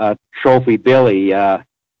find a trophy billy.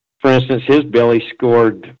 For instance, his billy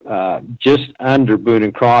scored just under Boone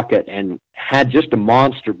and Crockett and had just a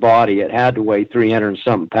monster body. It had to weigh 300 and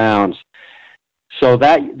something pounds. So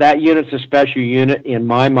that unit's a special unit in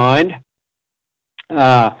my mind.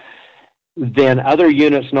 Then other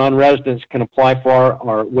units non-residents can apply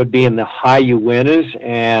for would be in the high Uintas,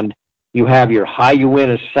 and you have your high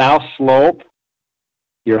Uintas South Slope,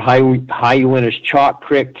 your high Uintas Chalk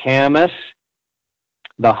Creek Camas,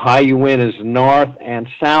 the high Uintas North and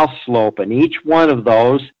South Slope, and each one of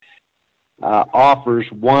those offers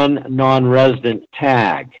one non-resident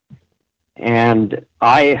tag. And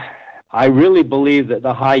I really believe that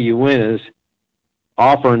the high Uintas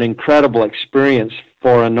offer an incredible experience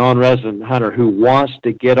for a non-resident hunter who wants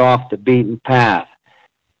to get off the beaten path.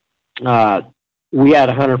 We had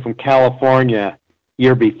a hunter from California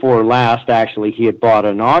year before last. Actually, he had bought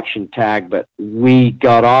an auction tag, but we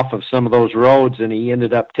got off of some of those roads and he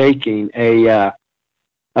ended up taking a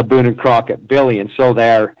Boone and Crockett billy. And so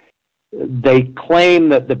they claim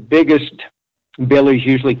that the biggest billies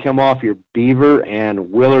usually come off your Beaver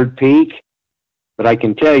and Willard Peak. But I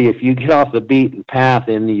can tell you, if you get off the beaten path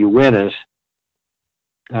in the Uintas,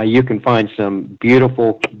 you can find some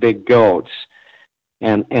beautiful big goats.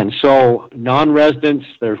 And so non-residents,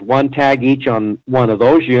 there's one tag each on one of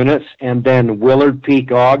those units. And then Willard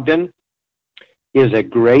Peak Ogden is a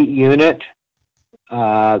great unit.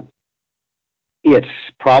 It's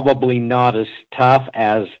probably not as tough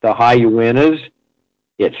as the high Uintas.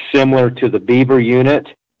 It's similar to the Beaver unit.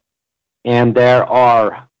 And there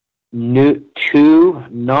are 2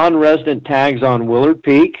 non-resident tags on Willard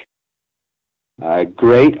Peak. A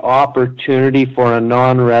great opportunity for a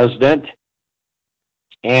non-resident.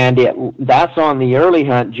 And that's on the early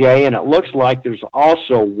hunt, Jay, and it looks like there's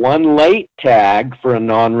also one late tag for a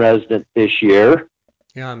non-resident this year.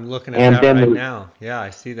 Yeah, I'm looking at that right now. Yeah,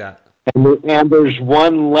 I see that. And there's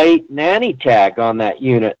one late nanny tag on that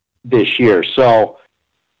unit this year. So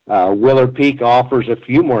Willard Peak offers a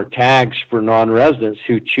few more tags for non-residents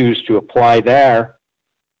who choose to apply there.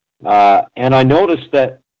 And I noticed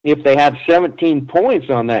that if they had 17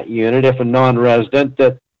 points on that unit, if a non-resident,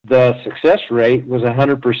 that the success rate was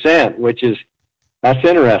 100%, that's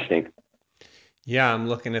interesting. Yeah, I'm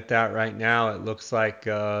looking at that right now. It looks like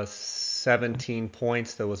 17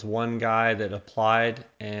 points. There was one guy that applied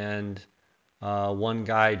and one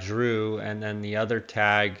guy drew, and then the other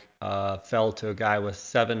tag fell to a guy with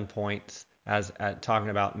 7 points talking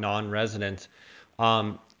about non-residents.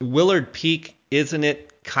 Willard Peak, isn't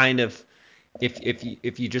it kind of,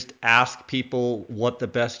 if you just ask people what the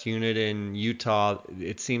best unit in Utah,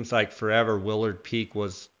 it seems like forever Willard Peak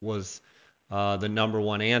was the number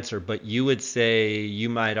one answer. But you would say you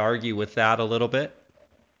might argue with that a little bit?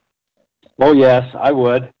 Oh, yes, I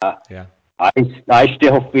would. Yeah. I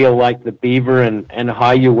still feel like the Beaver and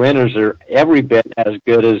high Uintas are every bit as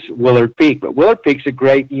good as Willard Peak. But Willard Peak's a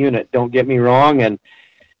great unit, don't get me wrong. And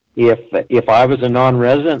if I was a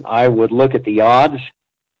non-resident, I would look at the odds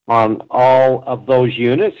on all of those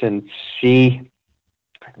units and see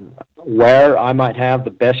where I might have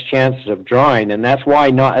the best chances of drawing. And that's why,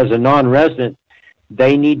 not as a non-resident,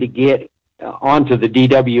 they need to get onto the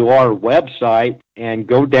DWR website and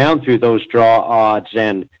go down through those draw odds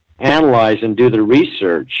and analyze and do the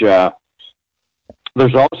research.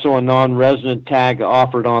 There's also a non-resident tag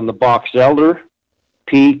offered on the Box Elder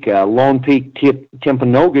Peak, Lone Peak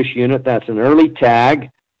Timpanogos unit. That's an early tag.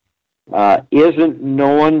 Isn't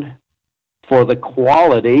known for the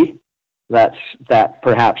quality that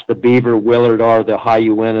perhaps the Beaver, Willard, or the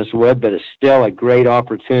Hyannis would, but it's still a great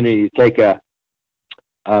opportunity to take a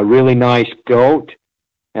really nice goat,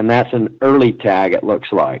 and that's an early tag, it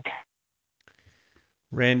looks like.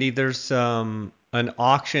 Randy, there's an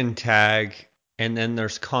auction tag, and then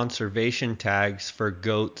there's conservation tags for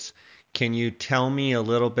goats. Can you tell me a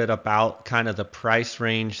little bit about kind of the price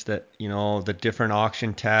range that, the different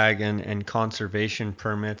auction tag and conservation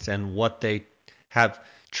permits and what they have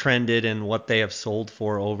trended and what they have sold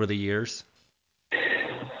for over the years?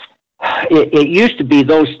 It used to be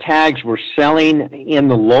those tags were selling in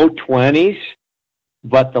the low 20s,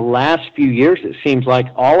 but the last few years it seems like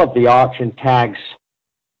all of the auction tags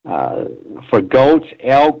for goats,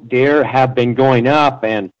 elk, deer have been going up.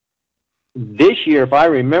 And this year, if I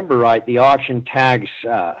remember right, the auction tags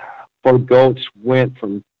for goats went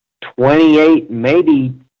from 28,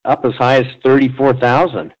 maybe up as high as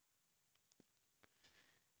 34,000.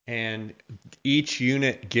 And each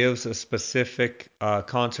unit gives a specific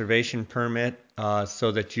conservation permit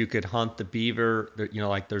so that you could hunt the beaver.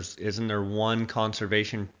 Like isn't there one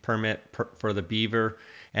conservation permit for the beaver?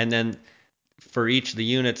 And then for each of the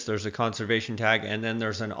units, there's a conservation tag, and then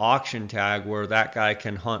there's an auction tag where that guy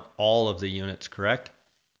can hunt all of the units, correct?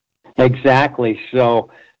 Exactly.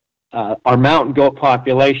 So our mountain goat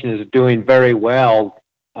population is doing very well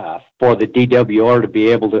for the DWR to be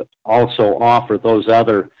able to also offer those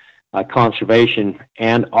other conservation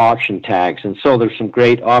and auction tags. And so there's some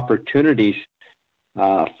great opportunities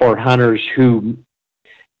for hunters who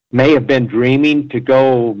may have been dreaming to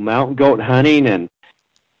go mountain goat hunting,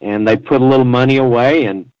 and they put a little money away,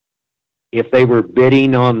 and if they were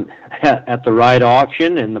bidding on at the right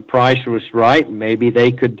auction and the price was right, maybe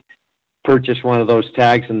they could purchase one of those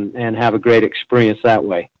tags and have a great experience that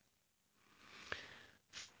way.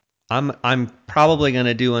 I'm probably going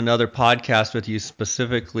to do another podcast with you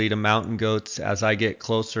specifically to mountain goats as I get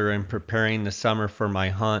closer and preparing the summer for my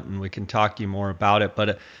hunt, and we can talk to you more about it.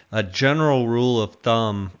 But a general rule of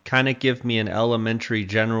thumb, kind of give me an elementary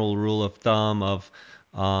general rule of thumb of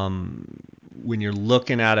when you're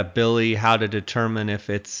looking at a billy, how to determine if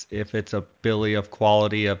it's a billy of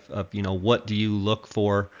quality of what do you look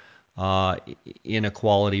for in a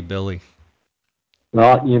quality billy.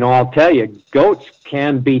 Well, I'll tell you, goats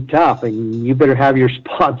can be tough, and you better have your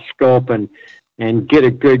spot scope and get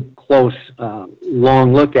a good close,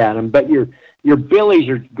 long look at them. But your billies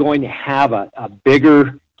are going to have a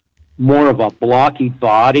bigger, more of a blocky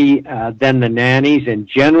body than the nannies, and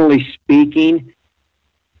generally speaking,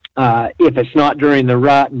 if it's not during the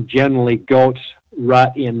rut, and generally goats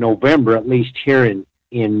rut in November, at least here in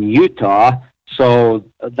Utah, so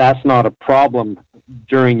that's not a problem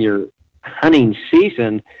during your hunting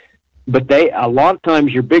season, but a lot of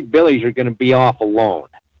times your big billies are going to be off alone.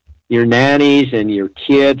 Your nannies and your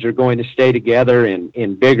kids are going to stay together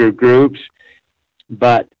in bigger groups,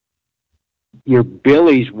 but your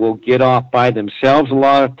billies will get off by themselves a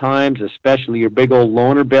lot of times, especially your big old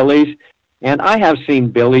loner billies. And I have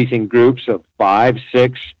seen billies in groups of 5,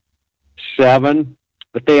 6, 7,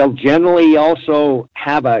 but they'll generally also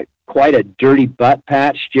have quite a dirty butt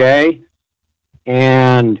patch, Jay,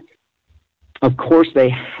 and of course, they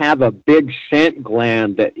have a big scent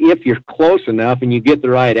gland that if you're close enough and you get the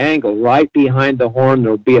right angle, right behind the horn,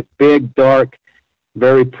 there'll be a big, dark,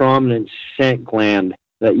 very prominent scent gland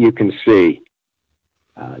that you can see.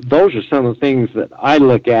 Those are some of the things that I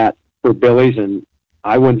look at for billies, and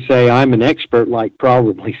I wouldn't say I'm an expert like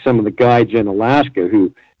probably some of the guides in Alaska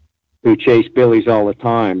who chase billies all the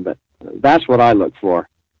time, but that's what I look for.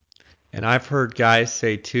 And I've heard guys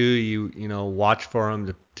say too, you watch for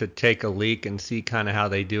them to take a leak and see kind of how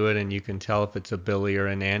they do it, and you can tell if it's a billy or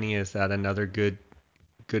a nanny. Is that another good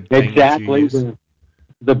thing exactly. That you use?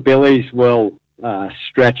 The billies will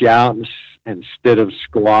stretch out instead of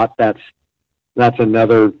squat. That's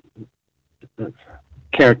another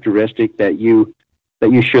characteristic that you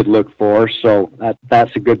should look for. So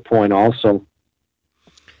that's a good point also.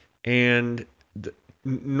 And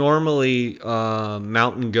normally,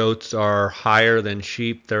 mountain goats are higher than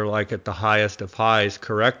sheep. They're like at the highest of highs,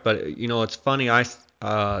 correct? But it's funny.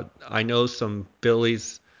 I know some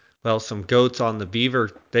billies, some goats on the beaver.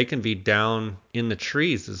 They can be down in the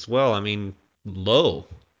trees as well. I mean, low.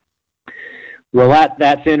 Well,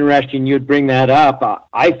 that's interesting. You'd bring that up.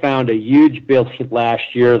 I found a huge billy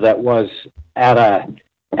last year that was at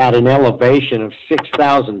an elevation of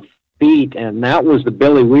 6,000 feet, and that was the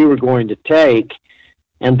billy we were going to take.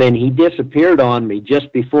 and then he disappeared on me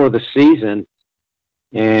just before the season,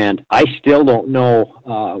 and I still don't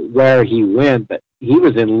know where he went, but he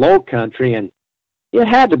was in low country, and it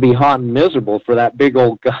had to be hot and miserable for that big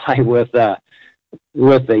old guy with the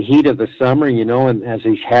heat of the summer, and as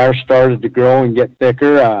his hair started to grow and get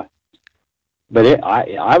thicker. But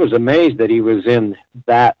I was amazed that he was in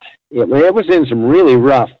that. It was in some really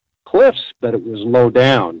rough cliffs, but it was low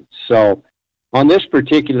down. So on this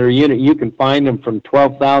particular unit, you can find them from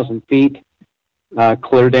 12,000 feet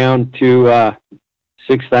clear down to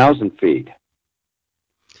 6,000 feet.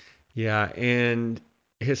 Yeah, and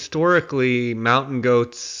historically, mountain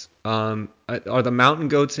goats are the mountain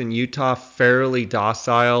goats in Utah fairly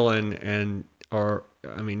docile and or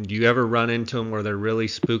I mean, do you ever run into them where they're really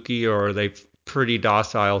spooky, or are they pretty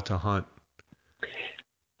docile to hunt?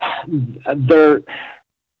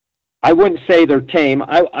 I wouldn't say they're tame.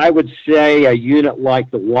 I would say a unit like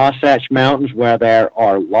the Wasatch Mountains, where there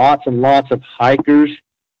are lots and lots of hikers,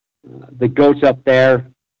 the goats up there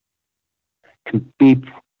can be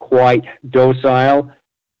quite docile.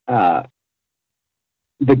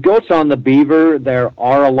 The goats on the Beaver, there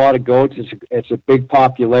are a lot of goats. It's a big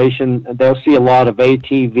population. They'll see a lot of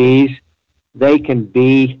ATVs. They can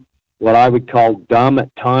be what I would call dumb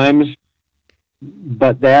at times,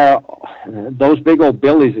 but those big old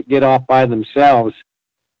billies that get off by themselves,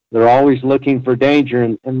 they're always looking for danger,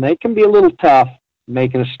 and they can be a little tough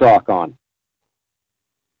making a stalk on.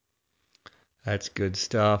 That's good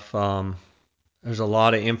stuff. There's a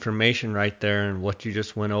lot of information right there and what you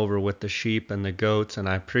just went over with the sheep and the goats, and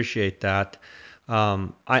I appreciate that.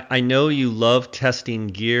 I know you love testing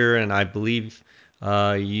gear, and I believe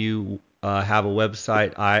you have a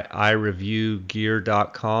website,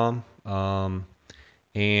 ireviewgear.com.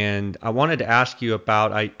 And I wanted to ask you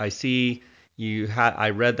about, I see I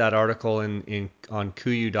read that article on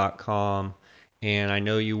KUIU.com, and I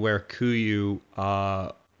know you wear KUIU.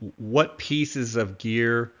 What pieces of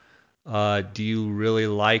gear do you really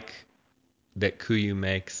like that KUIU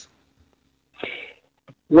makes?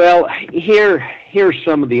 Well, here's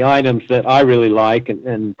some of the items that I really like,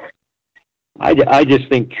 and I just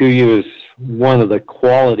think KUIU is one of the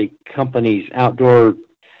quality companies, outdoor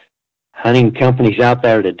hunting companies out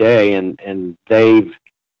there today, and they've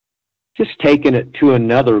just taken it to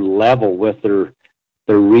another level with their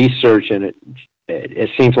research, and it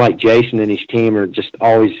seems like Jason and his team are just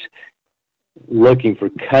always looking for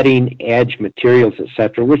cutting edge materials,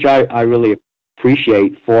 etc., which I really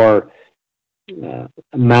appreciate for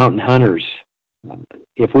mountain hunters.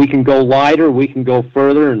 If we can go lighter, we can go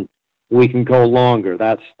further, and we can go longer.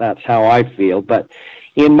 That's how I feel. But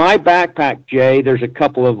in my backpack, Jay, there's a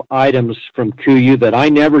couple of items from KUIU that I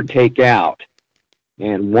never take out.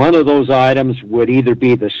 And one of those items would either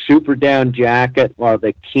be the Super Down jacket or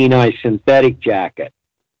the Kenai synthetic jacket.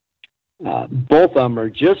 Both of them are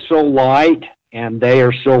just so light and they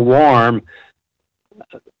are so warm.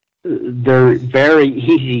 They're very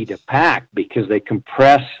easy to pack because they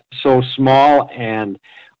compress so small, and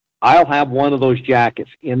I'll have one of those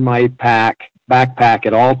jackets in my backpack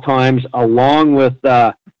at all times, along with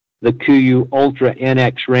the KUIU Ultra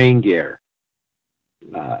NX rain gear.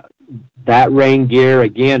 That rain gear,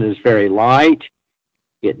 again, is very light.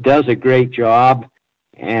 It does a great job.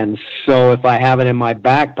 And so if I have it in my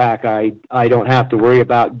backpack, I don't have to worry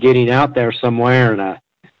about getting out there somewhere and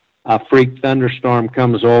a freak thunderstorm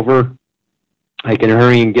comes over. I can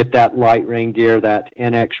hurry and get that light rain gear, that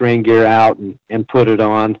NX rain gear out and put it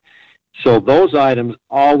on. So those items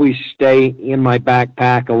always stay in my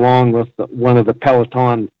backpack along with one of the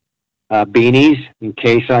Peloton beanies in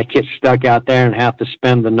case I get stuck out there and have to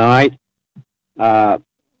spend the night.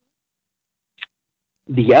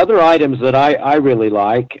 The other items that I really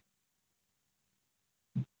like,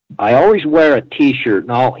 I always wear a T-shirt,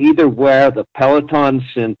 and I'll either wear the Peloton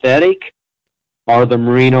synthetic or the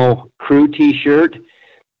Merino crew T-shirt.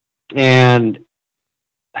 And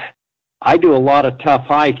I do a lot of tough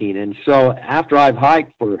hiking, and so after I've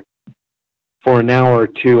hiked for an hour or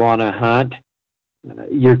two on a hunt,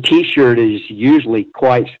 your T-shirt is usually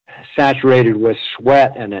quite saturated with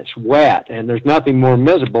sweat, and it's wet, and there's nothing more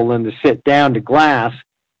miserable than to sit down to glass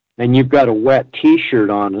and you've got a wet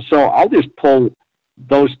T-shirt on. And so I'll just pull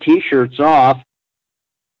those T-shirts off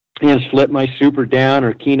and slip my Super Down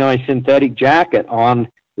or Kenai synthetic jacket on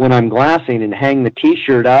when I'm glassing and hang the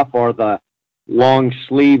T-shirt up, or the long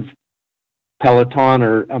sleeve Peloton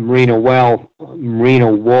or a merino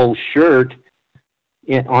wool shirt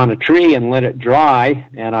on a tree and let it dry,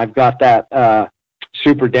 and I've got that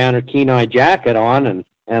Super Down or Kenai jacket on,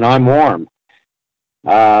 and I'm warm.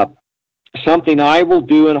 Something I will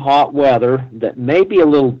do in hot weather that may be a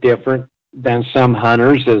little different than some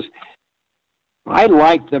hunters is I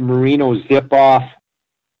like the merino zip-off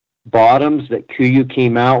bottoms that KUIU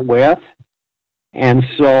came out with. And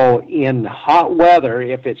so in hot weather,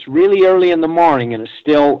 if it's really early in the morning and it's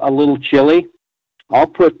still a little chilly, I'll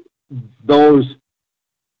put those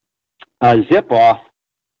zip-off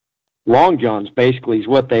long johns, basically is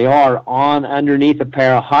what they are, on underneath a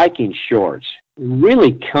pair of hiking shorts.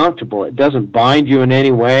 Really comfortable. It doesn't bind you in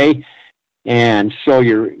any way, and so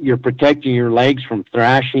you're protecting your legs from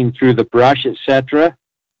thrashing through the brush, etc.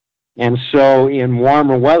 And so in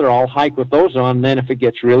warmer weather, I'll hike with those on. And then if it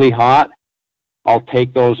gets really hot, I'll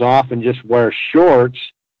take those off and just wear shorts.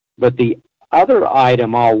 But the other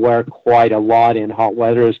item I'll wear quite a lot in hot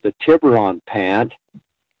weather is the Tiburon pant.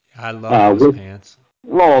 I love those pants.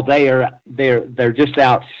 Well, they're just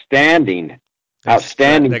outstanding.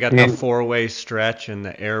 Outstanding. They got the four-way stretch, and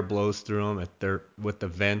the air blows through them. They're with the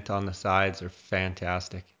vent on the sides. They're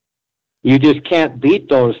fantastic. You just can't beat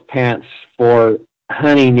those pants for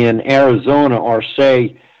hunting in Arizona or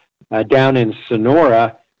say down in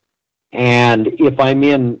Sonora. And if I'm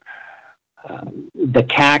in the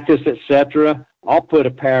cactus, etc., I'll put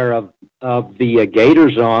a pair of the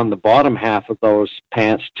gaiters on the bottom half of those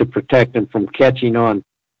pants to protect them from catching on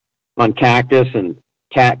cactus and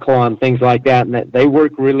cat claw and things like that. And they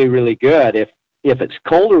work really, really good. If it's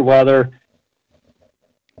colder weather,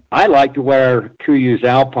 I like to wear KUIU's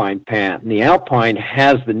Alpine pant. And the Alpine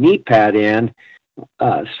has the knee pad in.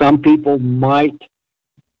 Some people might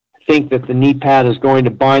think that the knee pad is going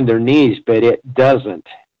to bind their knees, but it doesn't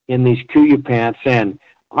in these KUIU pants. And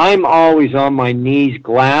I'm always on my knees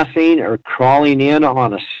glassing or crawling in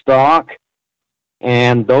on a stalk,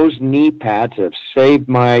 and those knee pads have saved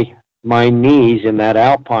my knees in that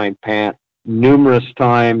Alpine pant numerous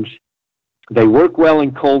times. They work well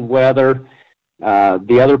in cold weather.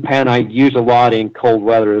 The other pant I use a lot in cold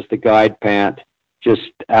weather is the Guide pant,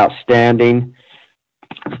 just outstanding.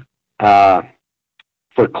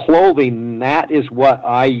 For clothing, that is what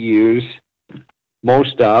I use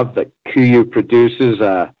most of that KUIU produces.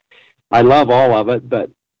 I love all of it,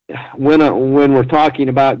 but when we're talking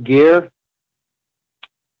about gear,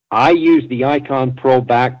 I use the Icon Pro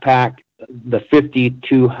backpack, the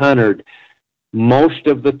 5200, most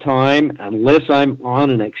of the time, unless I'm on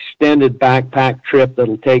an extended backpack trip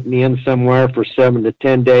that'll take me in somewhere for 7 to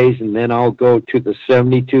 10 days, and then I'll go to the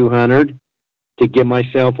 7200 to give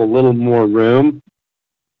myself a little more room.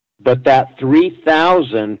 But that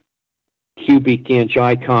 3,000 cubic inch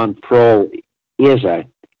Icon Pro is a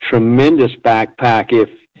tremendous backpack.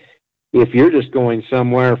 If you're just going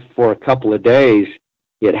somewhere for a couple of days,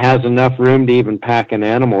 it has enough room to even pack an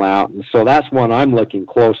animal out. And so that's one I'm looking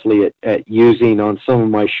closely at using on some of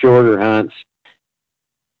my shorter hunts.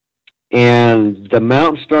 And the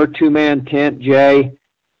Mountain Star two-man tent, Jay,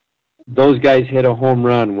 those guys hit a home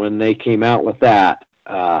run when they came out with that.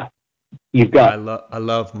 You've got. I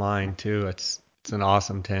love mine too. It's an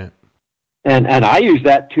awesome tent. And I use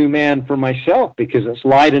that two-man for myself because it's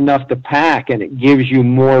light enough to pack and it gives you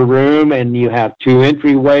more room, and you have two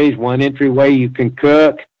entryways. One entryway you can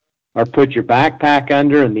cook or put your backpack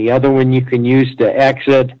under, and the other one you can use to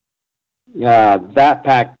exit.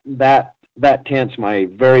 That tent's my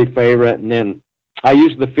very favorite. And then I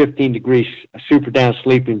use the 15-degree Super Down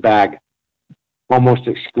sleeping bag almost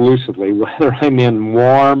exclusively, whether I'm in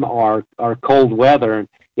warm or cold weather. And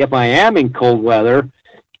if I am in cold weather,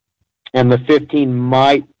 and the 15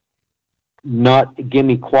 might not give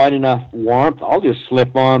me quite enough warmth, I'll just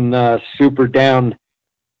slip on Super Down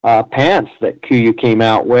pants that KUIU came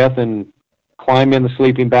out with and climb in the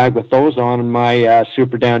sleeping bag with those on and my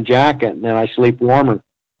Super Down jacket, and then I sleep warmer.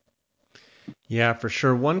 Yeah, for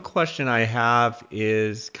sure. One question I have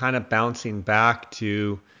is kind of bouncing back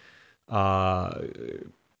to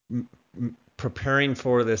preparing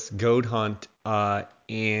for this goat hunt,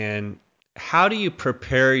 and how do you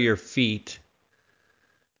prepare your feet?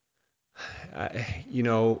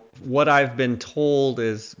 What I've been told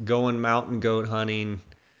is going mountain goat hunting,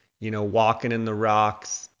 walking in the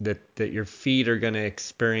rocks, that your feet are going to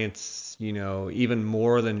experience, even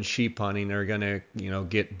more than sheep hunting, are going to,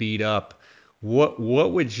 get beat up. What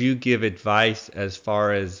would you give advice as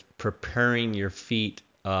far as preparing your feet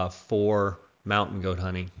for mountain goat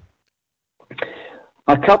hunting?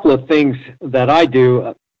 A couple of things that I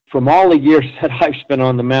do. From all the years that I've spent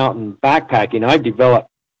on the mountain backpacking, I've developed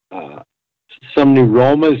some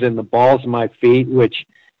neuromas in the balls of my feet, which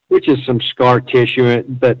is some scar tissue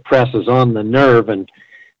that presses on the nerve, and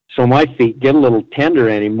so my feet get a little tender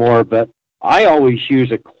anymore. But I always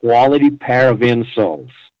use a quality pair of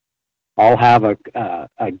insoles. I'll have a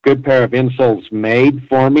good pair of insoles made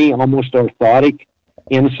for me, almost orthotic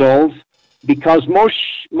insoles, because most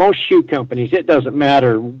shoe companies, it doesn't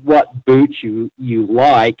matter what boots you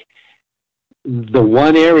like, the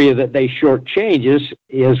one area that they shortchange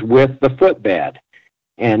is with the footbed.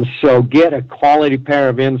 And so get a quality pair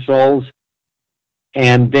of insoles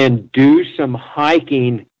and then do some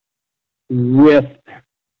hiking with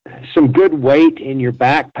some good weight in your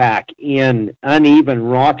backpack in uneven,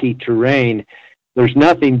 rocky terrain. There's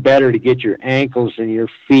nothing better to get your ankles and your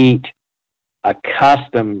feet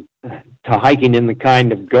accustomed to hiking in the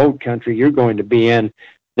kind of goat country you're going to be in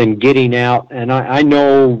than getting out. And I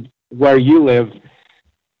know where you live,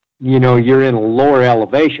 you're in a lower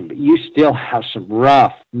elevation, but you still have some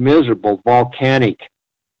rough, miserable, volcanic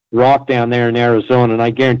rock down there in Arizona. And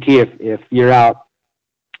I guarantee if you're out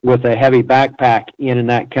with a heavy backpack in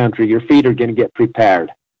that country, your feet are going to get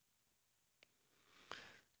prepared.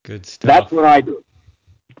 Good stuff. That's what I do.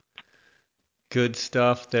 Good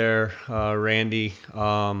stuff there, Randy.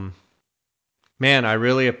 Man, I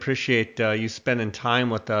really appreciate you spending time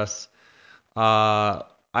with us.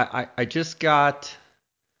 I just got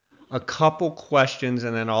a couple questions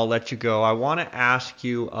and then I'll let you go. I want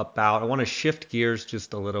to shift gears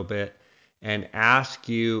just a little bit and ask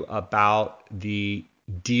you about the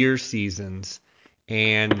deer seasons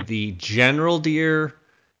and the general deer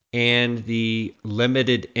and the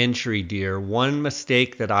limited entry deer. One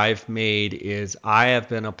mistake that I've made is I have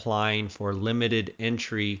been applying for limited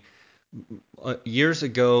entry. Years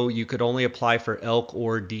ago, you could only apply for elk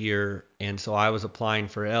or deer, and so I was applying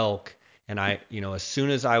for elk. And as soon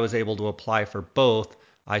as I was able to apply for both,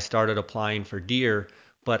 I started applying for deer.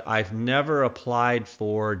 But I've never applied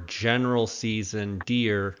for general season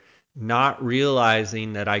deer, not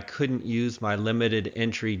realizing that I couldn't use my limited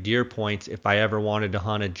entry deer points if I ever wanted to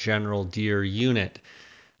hunt a general deer unit.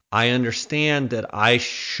 I understand that I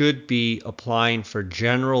should be applying for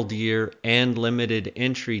general deer and limited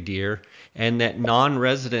entry deer, and that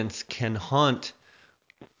non-residents can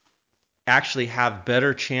actually have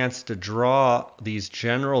better chance to draw these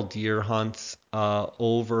general deer hunts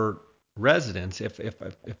over residents,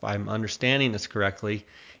 if I'm understanding this correctly.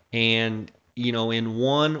 And in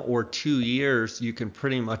 1 or 2 years, you can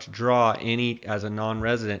pretty much draw as a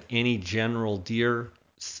non-resident, any general deer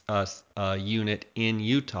unit in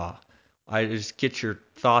Utah. I just get your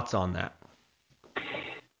thoughts on that.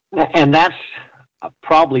 And that's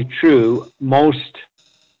probably true. Most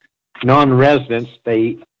non-residents,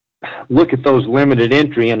 they look at those limited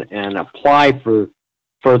entry and apply for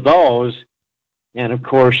those. And of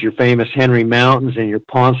course, your famous Henry Mountains and your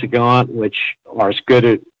Paunsaugunt, which are as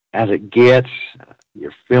good as it gets,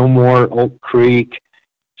 your Fillmore, Oak Creek,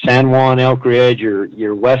 San Juan, Elk Ridge,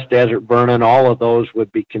 your West Desert Vernon, all of those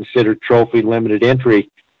would be considered trophy limited entry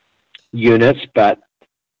units. But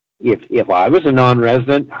if I was a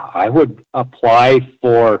non-resident, I would apply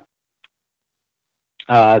for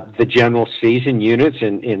the general season units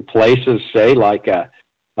in places, say, like a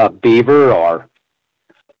Beaver or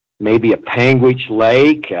maybe a Panguitch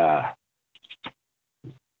Lake,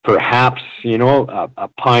 perhaps, a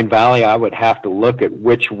Pine Valley. I would have to look at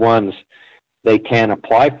which ones they can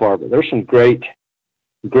apply for, but there's some great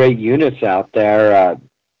units out there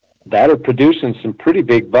that are producing some pretty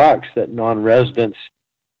big bucks that non-residents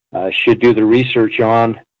should do the research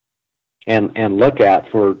on and look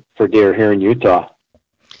at for deer here in Utah.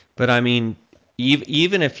 But I mean,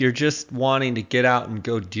 even if you're just wanting to get out and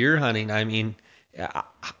go deer hunting, I mean,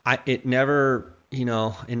 it never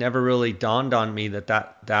really dawned on me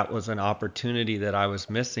that was an opportunity that I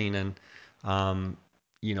was missing. And,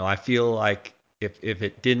 I feel like if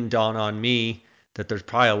it didn't dawn on me, that there's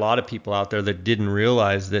probably a lot of people out there that didn't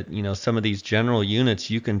realize that, some of these general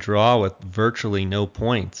units you can draw with virtually no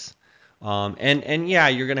points. And yeah,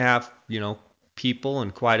 you're going to have, people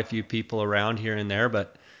and quite a few people around here and there,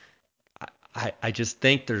 but I just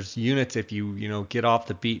think there's units, if you get off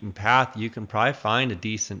the beaten path, you can probably find a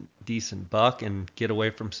decent buck and get away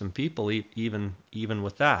from some people even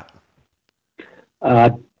with that.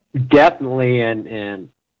 Definitely, and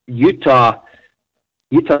Utah's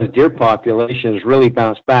deer population has really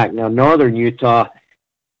bounced back. Now, northern Utah,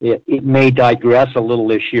 it may digress a little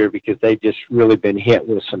this year because they've just really been hit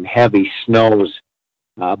with some heavy snows.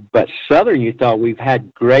 But southern Utah, we've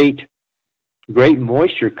had great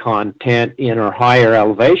moisture content in our higher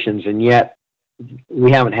elevations, and yet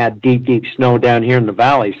we haven't had deep snow down here in the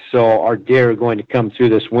valleys. So our deer are going to come through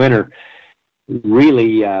this winter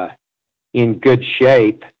really in good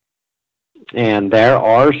shape. And there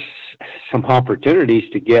are some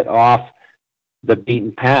opportunities to get off the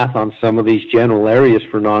beaten path on some of these general areas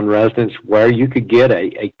for non-residents where you could get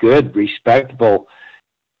a good, respectable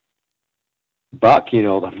buck,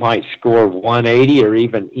 that might score 180 or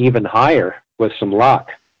even higher with some luck.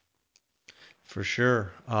 For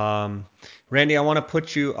sure. Randy, I want to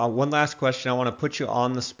put you one last question. I want to put you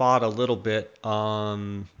on the spot a little bit.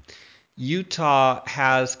 Utah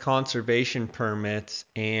has conservation permits,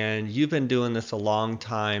 and you've been doing this a long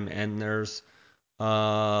time. And there's,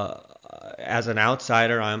 as an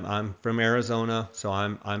outsider, I'm from Arizona, so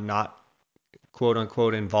I'm not quote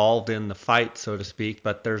unquote involved in the fight, so to speak.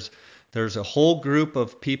 But there's a whole group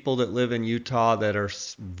of people that live in Utah that are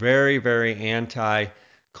very, very anti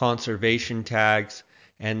conservation tags.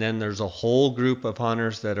 And then there's a whole group of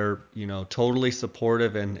hunters that are, totally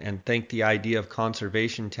supportive and think the idea of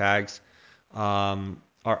conservation tags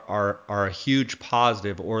are a huge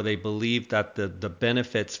positive, or they believe that the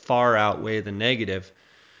benefits far outweigh the negative.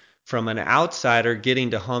 From an outsider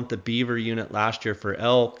getting to hunt the beaver unit last year for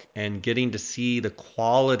elk and getting to see the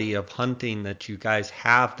quality of hunting that you guys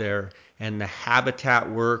have there and the habitat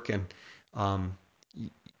work and um,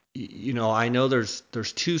 I know there's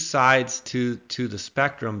two sides to the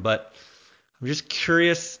spectrum, but I'm just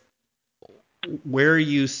curious where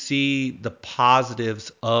you see the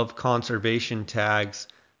positives of conservation tags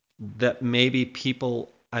that maybe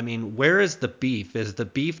people, I mean, where is the beef? Is the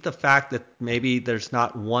beef the fact that maybe there's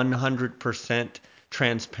not 100%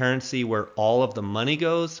 transparency where all of the money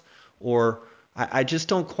goes? Or I just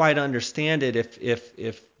don't quite understand it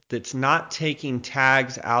if it's not taking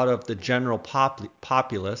tags out of the general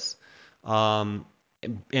populace, um,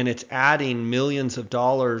 and it's adding millions of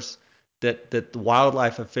dollars that the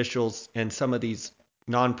wildlife officials and some of these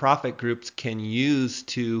nonprofit groups can use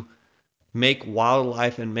to make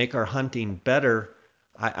wildlife and make our hunting better.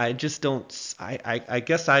 I just don't. I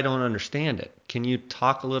guess I don't understand it. Can you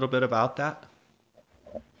talk a little bit about that?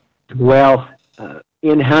 Well,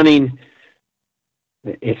 in hunting,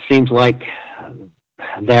 it seems like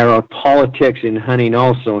there are politics in hunting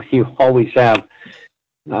also. You always have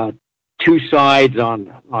uh, two sides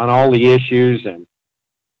on all the issues, and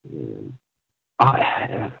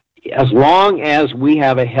as long as we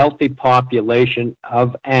have a healthy population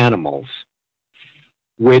of animals,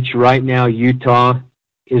 which right now Utah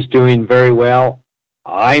is doing very well,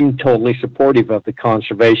 I'm totally supportive of the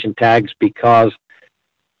conservation tags because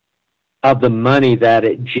of the money that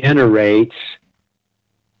it generates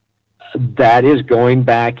that is going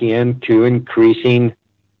back into increasing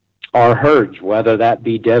our herds, whether that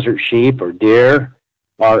be desert sheep or deer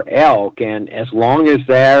or elk. And as long as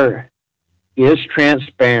there is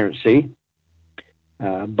transparency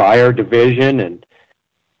by our division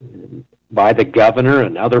and by the governor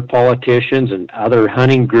and other politicians and other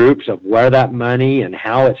hunting groups of where that money and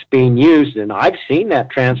how it's being used, and I've seen that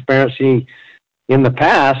transparency in the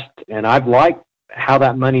past, and I've liked how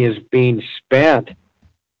that money is being spent,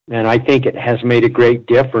 and I think it has made a great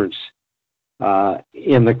difference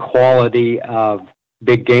in the quality of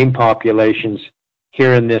big game populations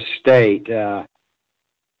here in this state.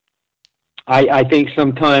 I think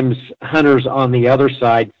sometimes hunters on the other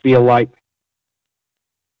side feel like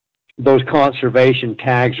those conservation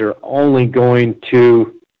tags are only going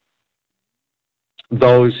to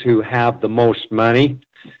those who have the most money.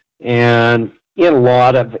 And in a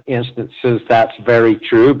lot of instances, that's very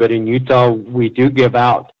true. But in Utah, we do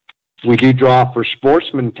draw for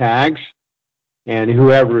sportsman tags. And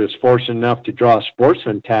whoever is fortunate enough to draw a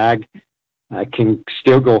sportsman tag can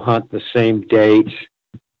still go hunt the same dates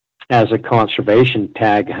as a conservation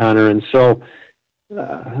tag hunter. And so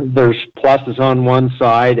there's pluses on one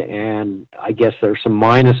side, and I guess there's some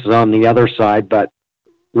minuses on the other side. But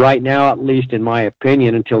right now, at least in my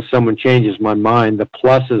opinion, until someone changes my mind, the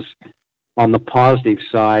pluses on the positive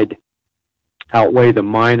side outweigh the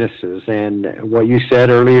minuses. And what you said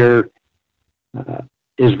earlier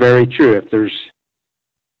is very true. If there's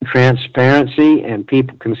transparency and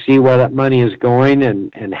people can see where that money is going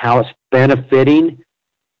and how it's benefiting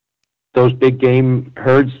those big game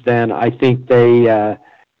herds, then I think they,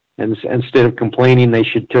 instead of complaining, they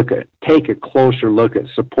should take a closer look at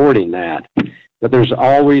supporting that. But there's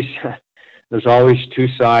always two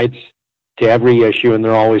sides to every issue, and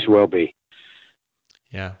there always will be.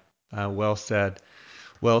 Yeah, well said.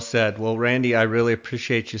 Well said. Well, Randy, I really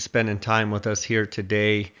appreciate you spending time with us here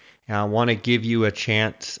today. And I want to give you a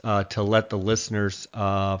chance to let the listeners,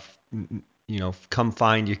 come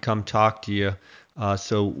find you, come talk to you.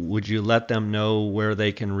 So would you let them know where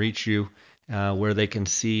they can reach you, where they can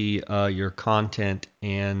see your content,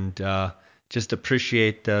 and just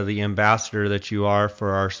appreciate the ambassador that you are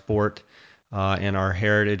for our sport and our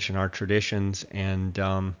heritage and our traditions. And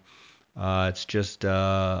it's just,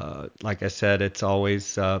 like I said, it's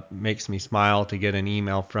always makes me smile to get an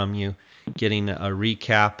email from you, getting a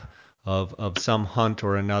recap of some hunt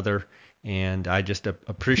or another. And I just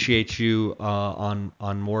appreciate you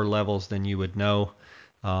on more levels than you would know.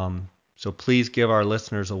 So please give our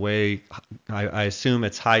listeners a way. I assume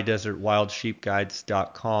it's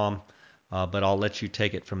highdesertwildsheepguides.com, but I'll let you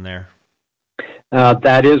take it from there.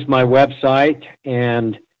 That is my website,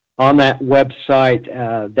 and on that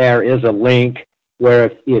website there is a link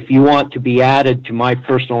where if you want to be added to my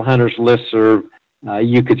personal hunters listserv,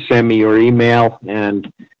 you could send me your email,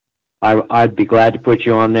 and I'd be glad to put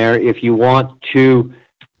you on there. If you want to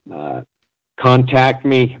contact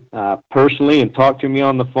me personally and talk to me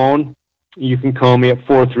on the phone, you can call me at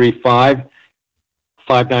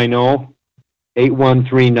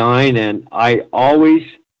 435-590-8139, and I always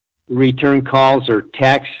return calls or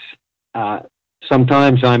texts.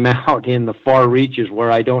 Sometimes I'm out in the far reaches where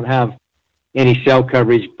I don't have any cell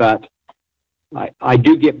coverage, but I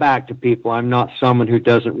do get back to people. I'm not someone who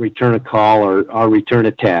doesn't return a call or return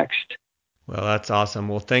a text. Well, that's awesome.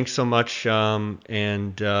 Well, thanks so much.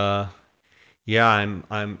 Yeah,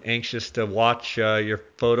 I'm anxious to watch your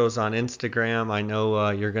photos on Instagram. I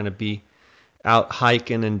know you're going to be out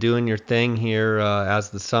hiking and doing your thing here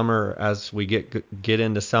as we get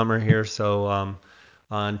into summer here. So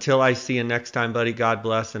until I see you next time, buddy, God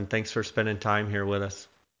bless, and thanks for spending time here with us.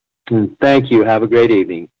 Thank you. Have a great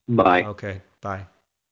evening. Bye. Okay, bye.